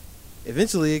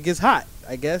 eventually it gets hot,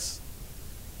 I guess.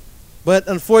 But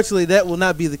unfortunately, that will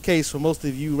not be the case for most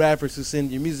of you rappers who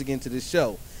send your music into this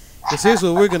show. Because here's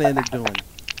what we're going to end up doing.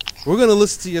 We're going to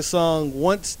listen to your song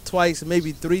once, twice,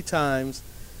 maybe 3 times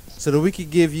so that we can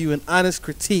give you an honest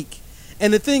critique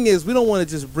And the thing is, we don't want to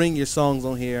just bring your songs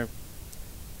on here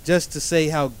just to say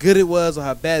how good it was or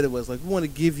how bad it was. Like, we want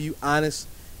to give you honest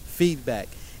feedback.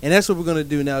 And that's what we're going to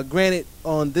do now. Granted,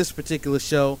 on this particular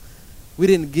show, we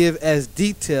didn't give as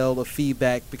detailed a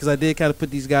feedback because I did kind of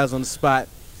put these guys on the spot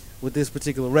with this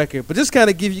particular record. But just kind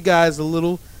of give you guys a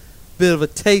little bit of a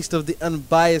taste of the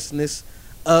unbiasedness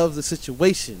of the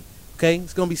situation. Okay?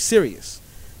 It's going to be serious.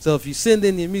 So if you send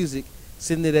in your music,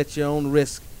 send it at your own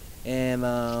risk. And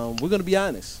we're going to be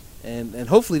honest. And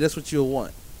hopefully that's what you'll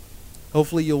want.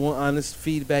 Hopefully you'll want honest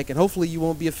feedback. And hopefully you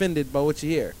won't be offended by what you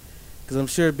hear. Because I'm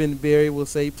sure Ben Berry will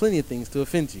say plenty of things to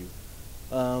offend you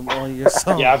on your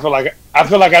song. Yeah, I feel like I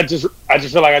just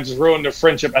feel like I just ruined the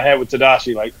friendship I had with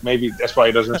Tadashi. Like, maybe that's why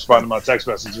he doesn't respond to my text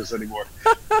messages anymore.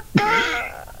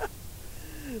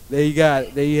 There you got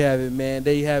it. There you have it, man.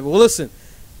 There you have it. Well, listen,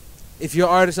 if you're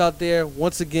artists out there,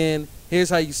 once again, here's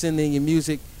how you send in your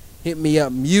music. Hit me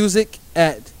up,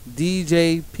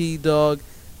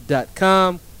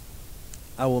 music@djpdog.com.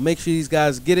 I will make sure these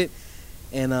guys get it,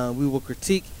 and we will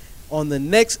critique. On the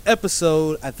next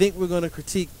episode, I think we're going to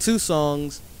critique 2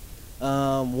 songs.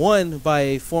 One by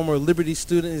a former Liberty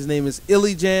student. His name is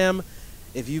Illy Jam.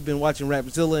 If you've been watching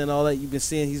Rapzilla and all that, you've been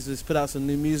seeing he's just put out some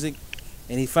new music.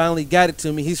 And he finally got it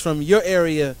to me. He's from your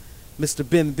area, Mr.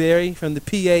 Ben Berry, from the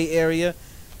PA area.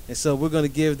 And so we're going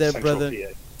to give that Central brother.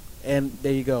 PA. And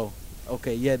there you go.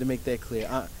 Okay, you had to make that clear.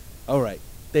 All right.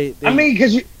 I mean,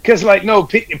 because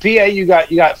PA, you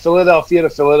got Philadelphia, the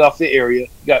Philadelphia area.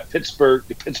 You got Pittsburgh,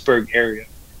 the Pittsburgh area,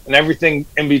 and everything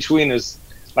in between is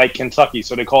like Kentucky,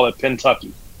 so they call it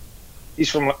Pentucky. He's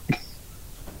from.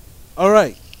 All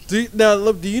right. Do you know?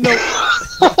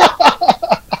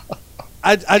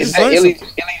 I just learned Illy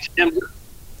Jam.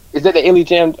 Is that the Illy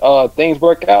Jam? Things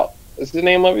Work Out. Is the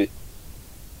name of it?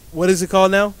 What is it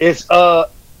called now? It's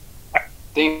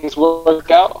Things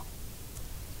Work Out.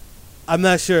 I'm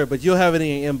not sure, but you'll have it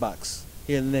in your inbox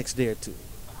here in the next day or two.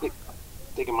 I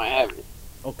think I might have it.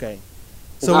 Okay.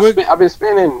 So I've been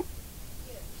spinning.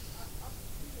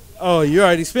 Oh, you're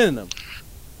already spinning them.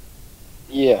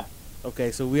 Yeah.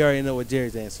 Okay, so we already know what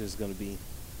Jerry's answer is going to be.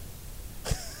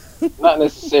 Not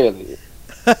necessarily.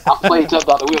 I played Jump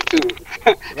Out the Wheel too.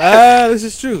 This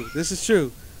is true. This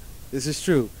is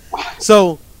true.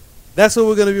 So that's what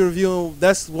we're going to be reviewing.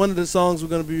 That's one of the songs we're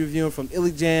going to be reviewing from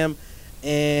Illy Jam.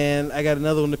 And I got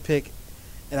another one to pick.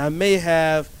 And I may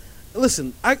have...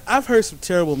 Listen, I've heard some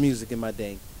terrible music in my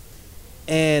day.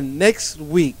 And next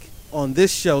week on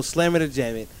this show, Slam It or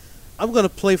Jam It, I'm going to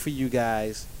play for you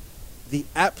guys the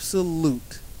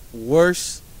absolute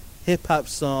worst hip-hop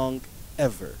song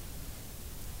ever.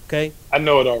 Okay? I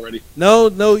know it already. No,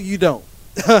 you don't.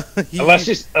 Unless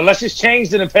it's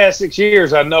changed in the past 6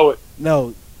 years, I know it.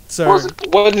 No, sir.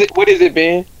 What is it,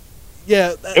 Ben?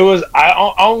 Yeah. It was. I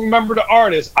don't remember the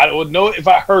artist. I would know it if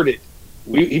I heard it.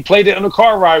 He played it on the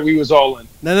car ride we was all in.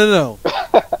 No.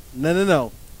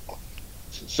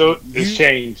 So it's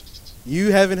changed.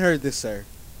 You haven't heard this, sir.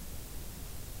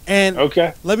 And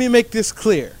okay, let me make this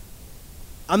clear.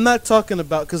 I'm not talking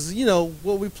about, because you know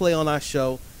what we play on our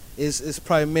show is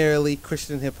primarily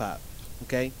Christian hip hop.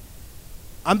 Okay.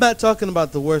 I'm not talking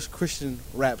about the worst Christian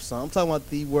rap song. I'm talking about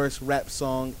the worst rap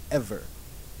song ever.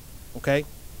 Okay.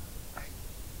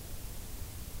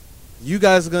 You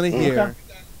guys are gonna hear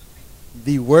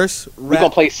the worst rap. We gonna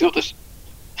play Silk the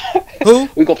Who?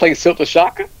 We gonna play Silk the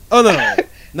Shocker? Oh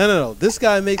no. This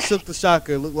guy makes Silk the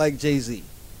Shocker look like Jay-Z.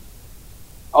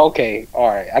 Okay, all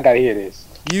right. I gotta hear this.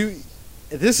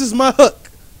 This is my hook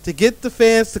to get the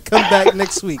fans to come back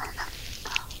next week.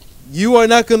 You are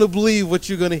not gonna believe what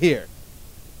you're gonna hear.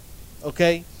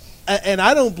 Okay, and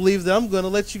I don't believe that I'm gonna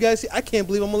let you guys. I can't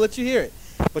believe I'm gonna let you hear it,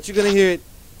 but you're gonna hear it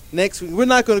next week. We're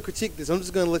not gonna critique this. I'm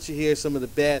just gonna let you hear some of the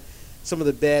bad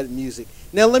music.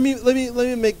 Now let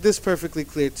me make this perfectly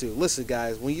clear too. Listen,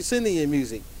 guys, when you send in your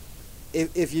music,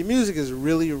 if your music is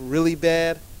really, really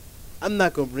bad, I'm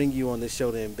not gonna bring you on this show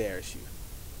to embarrass you.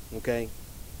 Okay,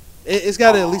 it's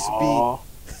got to at least be.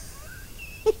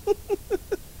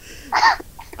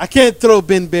 I can't throw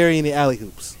Ben Berry in the alley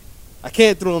hoops. I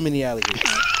can't throw him in the alley hoops.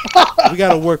 We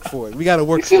gotta work for it.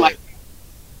 It seems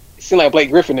like Blake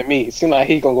Griffin to me. It seems like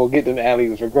he's gonna go get them alley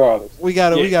hoops regardless. He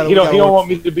don't want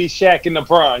me to be Shaq in the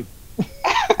prime.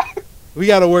 We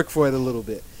gotta work for it a little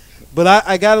bit, but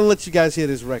I gotta let you guys hear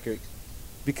this record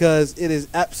because it is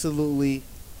absolutely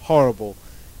horrible,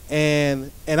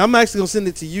 and I'm actually gonna send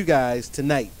it to you guys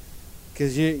tonight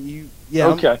because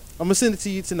okay. I'm gonna send it to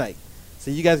you tonight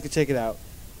so you guys can check it out,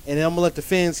 and then I'm gonna let the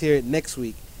fans hear it next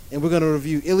week. And we're going to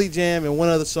review Illy Jam and one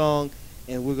other song,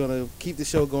 and we're going to keep the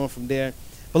show going from there.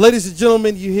 But ladies and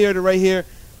gentlemen, you heard it right here.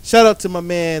 Shout out to my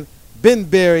man, Ben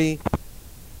Berry.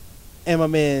 and my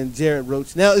man Jared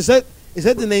Roach. Now, is that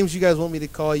the names you guys want me to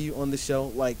call you on the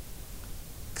show? Like,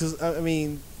 because I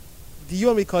mean, do you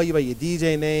want me to call you by your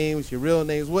DJ names, your real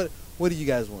names? What do you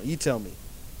guys want? You tell me.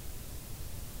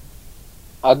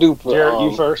 I do. Jared,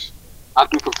 you first. I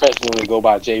do professionally go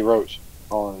by J Roach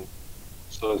on,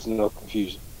 so there's no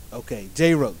confusion. Okay,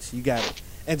 J Roach, you got it.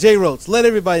 And J Roach, let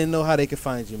everybody know how they can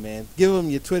find you, man. Give them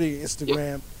your Twitter, your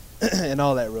Instagram, and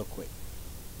all that real quick.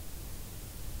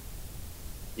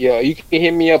 Yeah, you can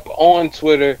hit me up on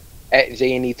Twitter at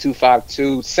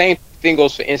JNE252. Same thing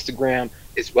goes for Instagram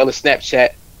as well as Snapchat.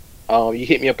 You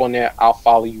hit me up on there, I'll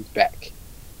follow you back.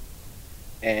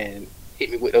 And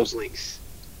hit me with those links.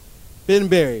 Ben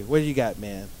Berry, what do you got,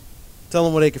 man? Tell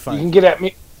them where they can find you. You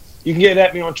can get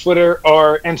at me on Twitter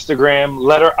or Instagram.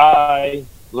 Letter I,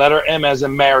 letter M as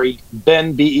in Mary.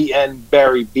 Ben, Ben,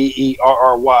 Berry, Berry.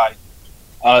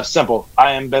 Simple.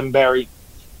 I am Ben Berry.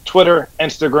 Twitter,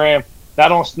 Instagram.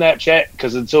 Not on Snapchat,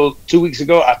 because until 2 weeks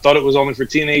ago, I thought it was only for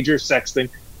teenagers sexting.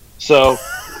 So,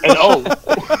 and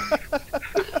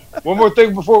one more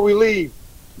thing before we leave.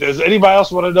 Does anybody else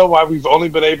want to know why we've only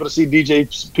been able to see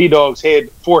DJ P Dog's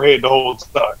forehead the whole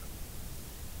time?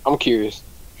 I'm curious.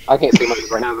 I can't say much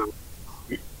right now though.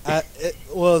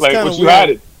 Well, it's like kind what of you weird.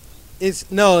 had it.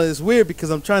 It's weird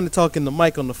because I'm trying to talk in the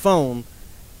mic on the phone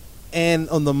and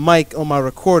on the mic on my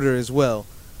recorder as well.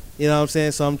 You know what I'm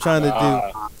saying? So I'm trying to do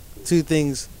two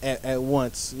things at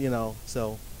once. You know,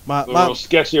 so my little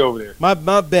sketchy over there.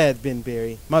 My bad, Ben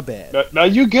Berry. My bad. No,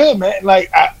 you good, man. Like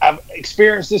I've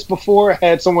experienced this before. I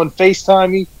had someone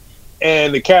FaceTime me,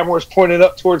 and the camera was pointed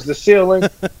up towards the ceiling.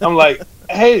 I'm like,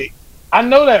 hey, I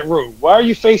know that room. Why are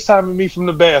you FaceTiming me from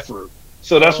the bathroom?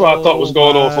 So that's what I thought was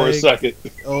going on for a second.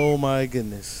 Oh my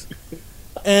goodness.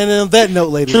 And on that note,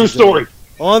 ladies True and story.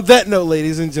 On that note,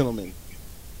 ladies and gentlemen,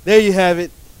 there you have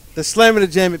it. The Slammer the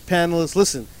Jam It panelists.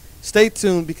 Listen, stay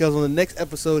tuned because on the next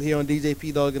episode here on DJ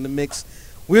P Dog in the Mix,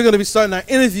 we're going to be starting our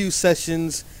interview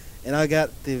sessions, and I got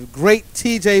the great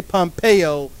TJ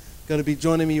Pompeo going to be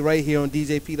joining me right here on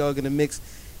DJ P Dog in the Mix.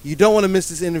 You don't want to miss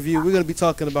this interview. We're going to be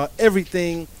talking about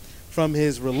everything from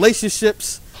his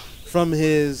relationships, from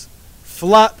his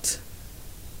flopped,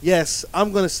 yes,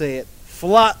 I'm going to say it,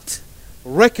 flopped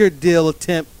record deal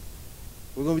attempt.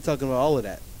 We're going to be talking about all of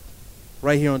that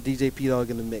right here on DJ P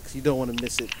Dog in the Mix. You don't want to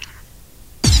miss it.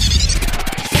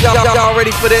 Y'all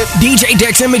ready for this? DJ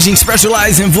Dex Imaging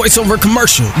specializes in voiceover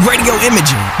commercial, radio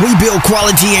imaging. We build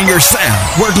quality in your sound,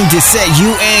 working to set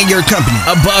you and your company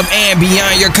above and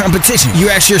beyond your competition.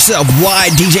 You ask yourself, why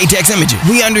DJ Dex Imaging?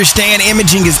 We understand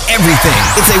imaging is everything.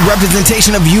 It's a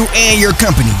representation of you and your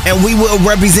company, and we will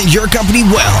represent your company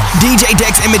well. DJ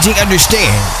Dex Imaging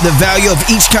understands the value of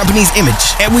each company's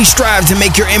image, and we strive to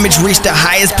make your image reach the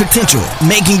highest potential,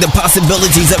 making the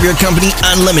possibilities of your company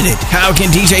unlimited. How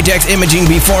can DJ Dex Imaging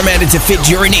be formatted to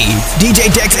fit your needs? DJ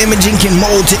Dex Imaging can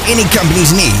mold to any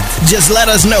company's needs. Just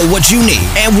let us know what you need,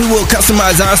 and we will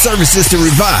customize our services to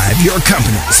revive your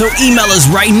company. So email us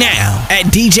right now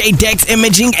at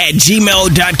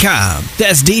djdeximaging@gmail.com.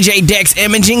 That's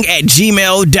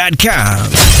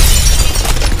djdeximaging@gmail.com.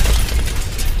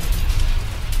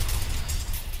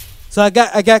 So I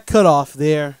got cut off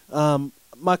there.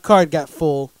 My card got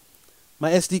full.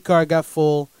 My SD card got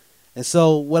full. And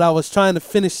so what I was trying to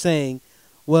finish saying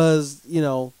was, you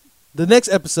know, the next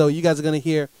episode, you guys are going to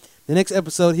hear the next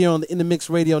episode here on the In The Mix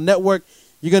Radio Network.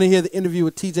 You're going to hear the interview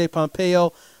with TJ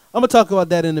Pompeo. I'm going to talk about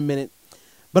that in a minute.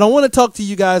 But I want to talk to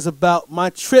you guys about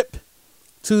my trip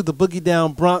to the Boogie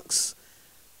Down Bronx.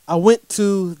 I went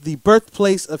to the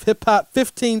birthplace of hip-hop,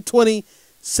 1520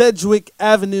 Sedgwick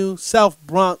Avenue, South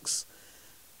Bronx.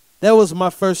 That was my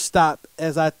first stop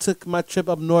as I took my trip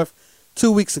up north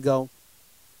 2 weeks ago.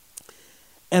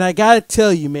 And I got to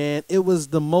tell you, man, it was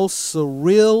the most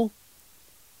surreal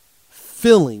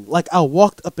feeling. Like I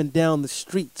walked up and down the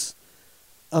streets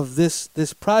of this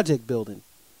project building.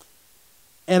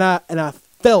 And I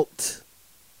felt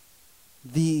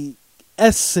the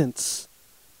essence,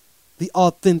 the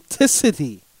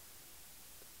authenticity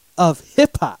of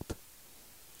hip hop.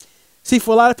 See,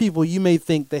 for a lot of people, you may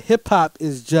think that hip hop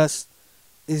is just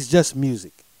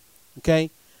music. Okay?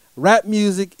 Rap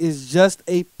music is just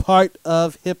a part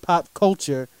of hip hop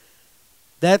culture.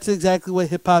 That's exactly what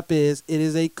hip hop is. It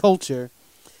is a culture.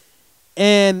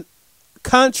 And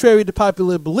contrary to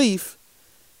popular belief,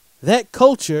 that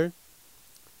culture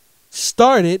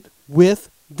started with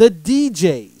the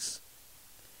DJs.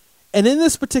 And in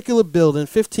this particular building,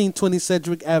 1520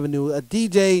 Sedgwick Avenue, a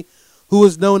DJ who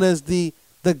was known as the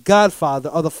godfather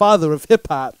or the father of hip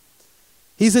hop,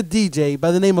 he's a DJ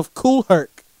by the name of Kool Herc,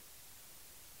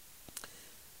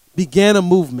 began a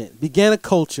movement, began a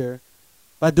culture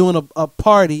by doing a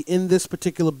party in this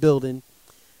particular building,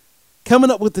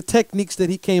 coming up with the techniques that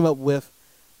he came up with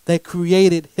that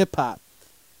created hip-hop.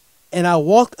 And I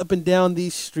walked up and down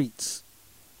these streets,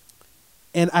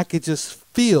 and I could just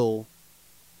feel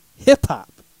hip-hop.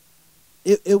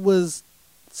 It was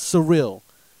surreal.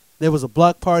 There was a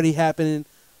block party happening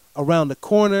around the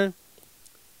corner.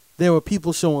 There were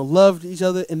people showing love to each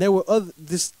other, and there were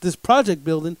this project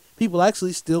building, people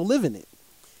actually still live in it.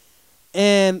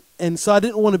 And so I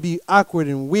didn't want to be awkward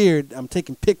and weird. I'm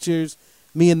taking pictures,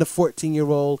 me and the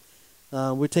 14-year-old.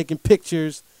 We're taking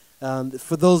pictures.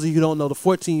 For those of you who don't know, the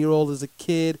 14-year-old is a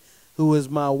kid who is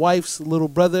my wife's little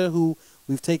brother who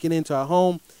we've taken into our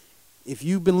home. If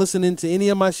you've been listening to any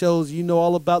of my shows, you know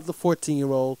all about the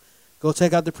 14-year-old. Go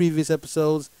check out the previous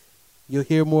episodes. You'll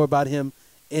hear more about him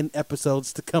in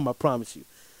episodes to come, I promise you.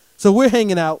 So we're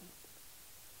hanging out,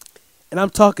 and I'm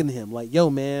talking to him like, yo,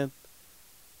 man,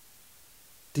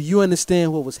 do you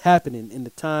understand what was happening in the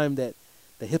time that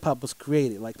the hip-hop was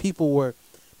created? Like, people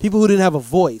who didn't have a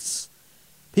voice,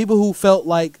 people who felt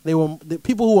like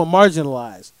people who were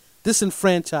marginalized,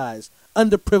 disenfranchised,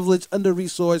 underprivileged,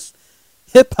 under-resourced.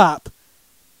 Hip-hop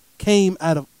came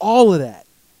out of all of that.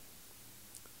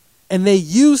 And they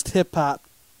used hip-hop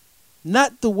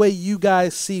not the way you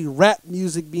guys see rap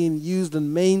music being used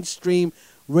in mainstream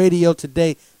radio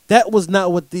today. That was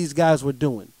not what these guys were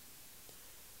doing.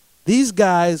 These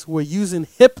guys were using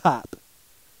hip-hop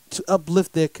to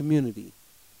uplift their community.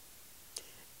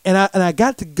 And I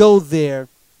got to go there,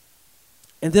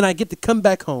 and then I get to come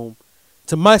back home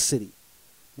to my city,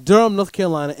 Durham, North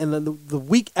Carolina, and then the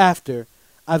week after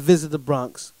I visit the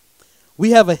Bronx,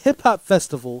 we have a hip-hop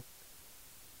festival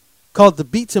called the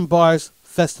Beats and Bars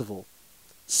Festival,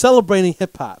 celebrating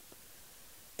hip-hop.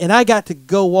 And I got to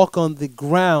go walk on the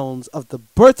grounds of the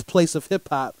birthplace of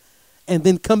hip-hop and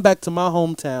then come back to my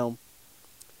hometown,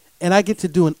 and I get to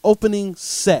do an opening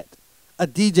set, a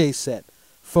DJ set,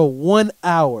 for 1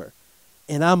 hour.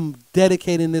 And I'm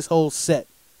dedicating this whole set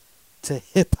to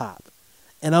hip-hop.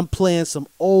 And I'm playing some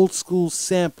old school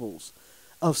samples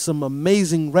of some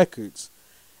amazing records.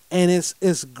 And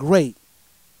it's great.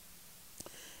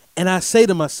 And I say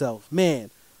to myself,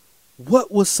 man,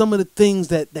 what was some of the things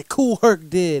that Kool Herc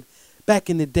did back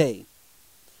in the day?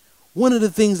 One of the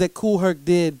things that Kool Herc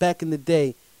did back in the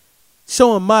day,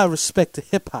 showing my respect to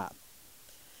hip-hop,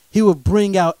 he would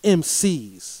bring out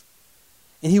MCs,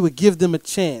 and he would give them a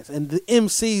chance. And the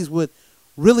MCs would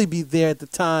really be there at the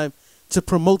time to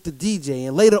promote the DJ.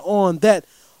 And later on, that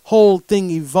whole thing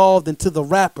evolved into the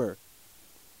rapper.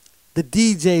 The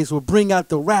DJs would bring out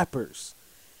the rappers,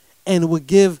 and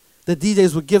the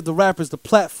DJs would give the rappers the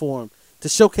platform to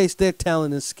showcase their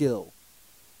talent and skill.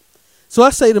 So I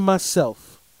say to myself,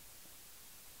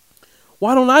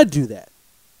 why don't I do that?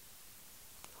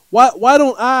 Why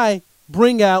don't I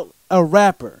bring out a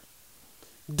rapper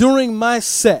during my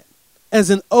set as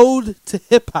an ode to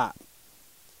hip-hop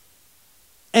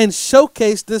and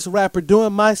showcase this rapper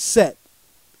during my set?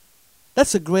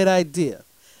 That's a great idea.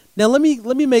 Now let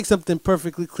me make something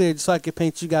perfectly clear so I can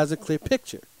paint you guys a clear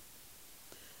picture.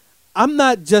 I'm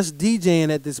not just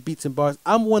DJing at this Beats and Bars.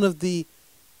 I'm one of the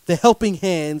helping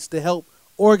hands to help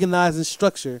organize and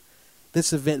structure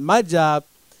this event. My job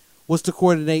was to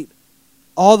coordinate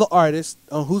all the artists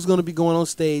on who's going to be going on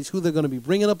stage, who they're going to be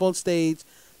bringing up on stage,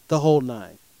 the whole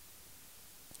nine.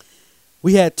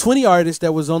 We had 20 artists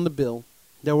that were on the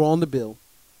bill.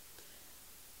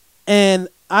 And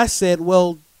I said,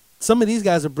 well, some of these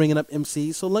guys are bringing up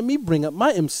MCs, so let me bring up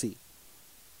my MC.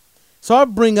 So I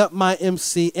bring up my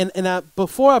MC, and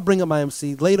before I bring up my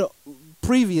MC,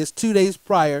 previous 2 days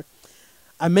prior,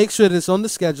 I make sure that it's on the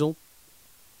schedule.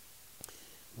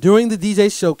 During the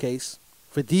DJ showcase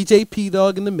for DJ P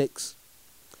Dog in the Mix,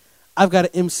 I've got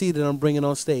an MC that I'm bringing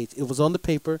on stage. It was on the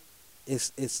paper,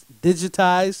 it's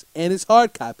digitized, and it's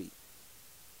hard copy.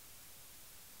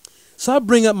 So I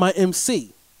bring up my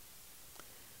MC.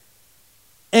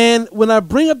 And when I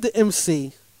bring up the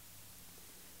MC,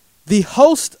 the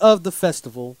host of the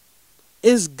festival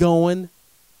is going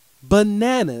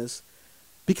bananas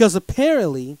because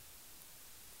apparently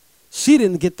she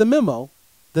didn't get the memo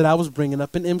that I was bringing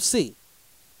up an MC.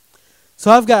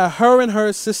 So I've got her and her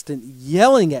assistant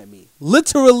yelling at me,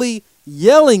 literally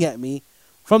yelling at me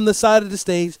from the side of the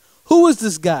stage, who is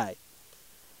this guy?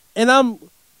 And I'm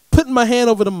putting my hand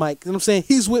over the mic and I'm saying,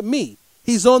 he's with me.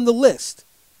 He's on the list.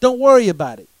 Don't worry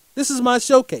about it. This is my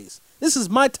showcase. This is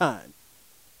my time.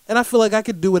 And I feel like I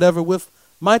could do whatever with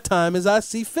my time as I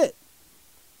see fit.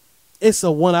 It's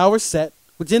a 1 hour set,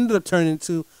 which ended up turning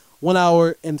into 1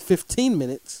 hour and 15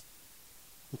 minutes.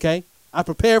 Okay? I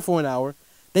prepared for an hour.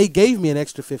 They gave me an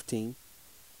extra 15.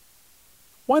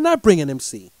 Why not bring an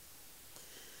MC?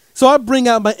 So I bring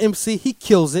out my MC. He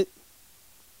kills it.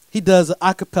 He does an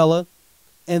acapella,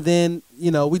 and then,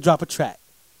 we drop a track,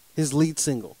 his lead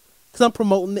single, because I'm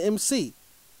promoting the MC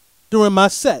during my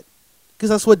set, because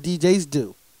that's what DJs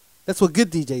do. That's what good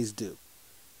DJs do.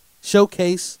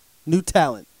 Showcase new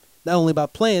talent, not only by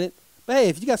playing it, but hey,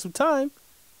 if you got some time,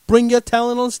 bring your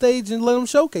talent on stage and let them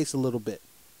showcase a little bit.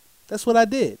 That's what I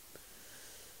did.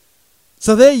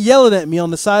 So they're yelling at me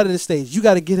on the side of the stage. You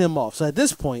got to get him off. So at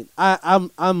this point,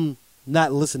 I'm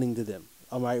not listening to them.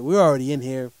 All right, we're already in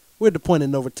here. We're at the point of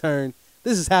no return.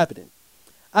 This is happening.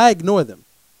 I ignore them.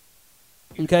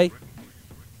 Okay?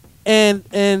 And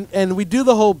we do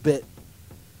the whole bit.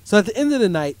 So at the end of the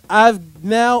night, I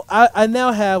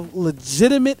now have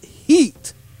legitimate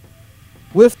heat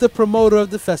with the promoter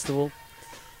of the festival.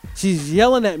 She's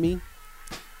yelling at me.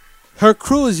 Her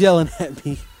crew is yelling at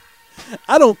me.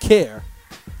 I don't care,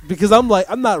 because I'm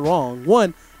not wrong.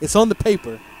 One, it's on the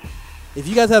paper. If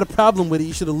you guys had a problem with it,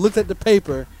 you should have looked at the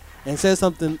paper and said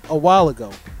something a while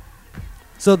ago.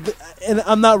 So, and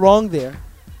I'm not wrong there.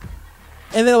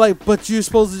 And they're like, but you're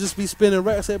supposed to just be spinning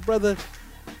records. I said, brother,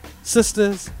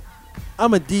 sisters,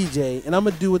 I'm a DJ, and I'm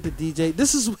going to do what the DJ...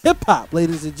 This is hip-hop,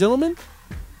 ladies and gentlemen.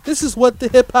 This is what the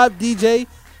hip-hop DJ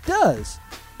does.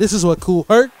 This is what Kool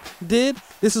Herc did.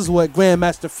 This is what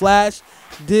Grandmaster Flash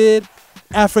did.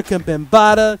 African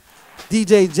Bambaataa,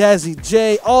 DJ Jazzy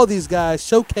J, all these guys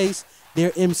showcase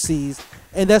their MCs,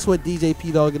 and that's what DJ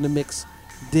P-Dog in the Mix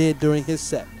did during his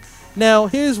set. Now,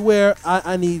 here's where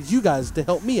I need you guys to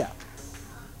help me out,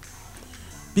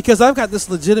 because I've got this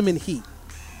legitimate heat,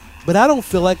 but I don't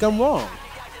feel like I'm wrong,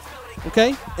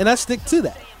 okay? And I stick to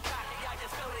that.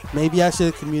 Maybe I should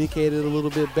have communicated a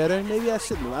little bit better. Maybe I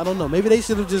shouldn't have. I don't know. Maybe they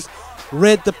should have just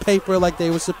read the paper like they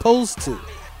were supposed to,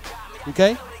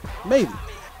 okay? Maybe.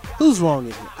 Who's wrong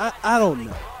in here? I don't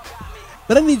know.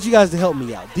 But I need you guys to help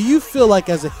me out. Do you feel like,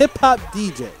 as a hip-hop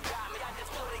DJ,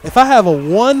 if I have a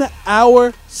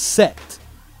 1-hour set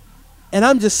and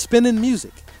I'm just spinning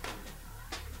music,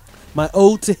 my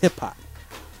ode to hip-hop,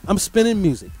 I'm spinning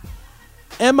music,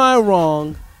 am I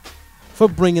wrong for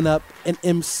bringing up an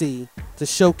MC to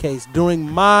showcase during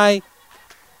my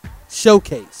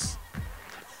showcase?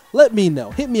 Let me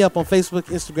know. Hit me up on Facebook,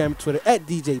 Instagram, and Twitter at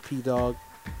DJ P-Dog.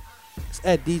 It's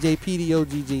at DJ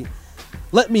PDOGG.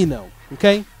 Let me know,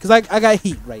 okay? Because I got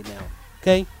heat right now,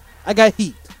 okay? I got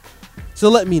heat. So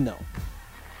let me know.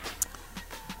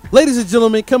 Ladies and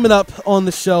gentlemen, coming up on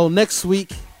the show next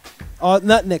week,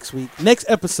 not next week, next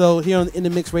episode here on the In The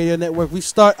Mix Radio Network, we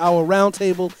start our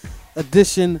roundtable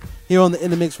edition here on the In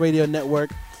The Mix Radio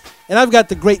Network. And I've got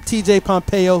the great TJ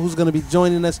Pompeo, who's going to be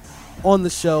joining us on the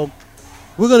show.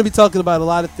 We're going to be talking about a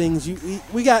lot of things.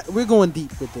 We're going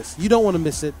deep with this. You don't want to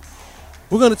miss it.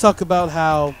 We're going to talk about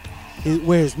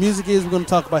where his music is. We're going to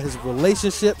talk about his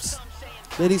relationships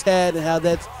that he's had and how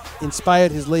that's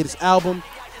inspired his latest album.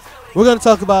 We're going to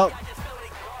talk about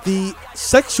the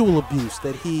sexual abuse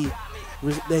that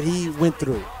he went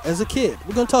through as a kid.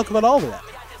 We're going to talk about all of that.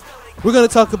 We're going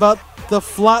to talk about the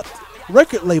flopped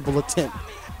record label attempt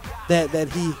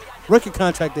record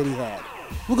contract that he had.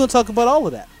 We're going to talk about all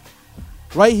of that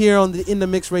right here on the In The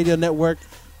Mix Radio Network.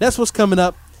 That's what's coming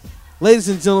up. Ladies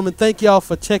and gentlemen, thank y'all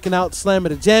for checking out Slam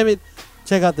It or Jam It.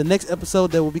 Check out the next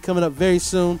episode that will be coming up very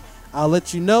soon. I'll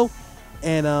let you know.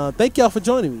 And thank y'all for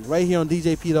joining me right here on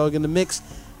DJ P-Dog in the Mix.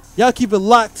 Y'all keep it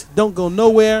locked. Don't go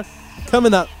nowhere.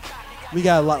 Coming up, we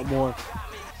got a lot more.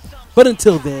 But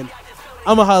until then,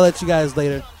 I'm going to holler at you guys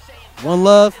later. One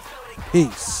love.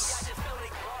 Peace.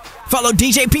 Follow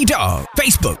DJ P-Dog,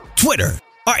 Facebook, Twitter,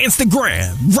 or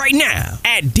Instagram right now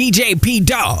at DJ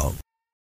P-Dog.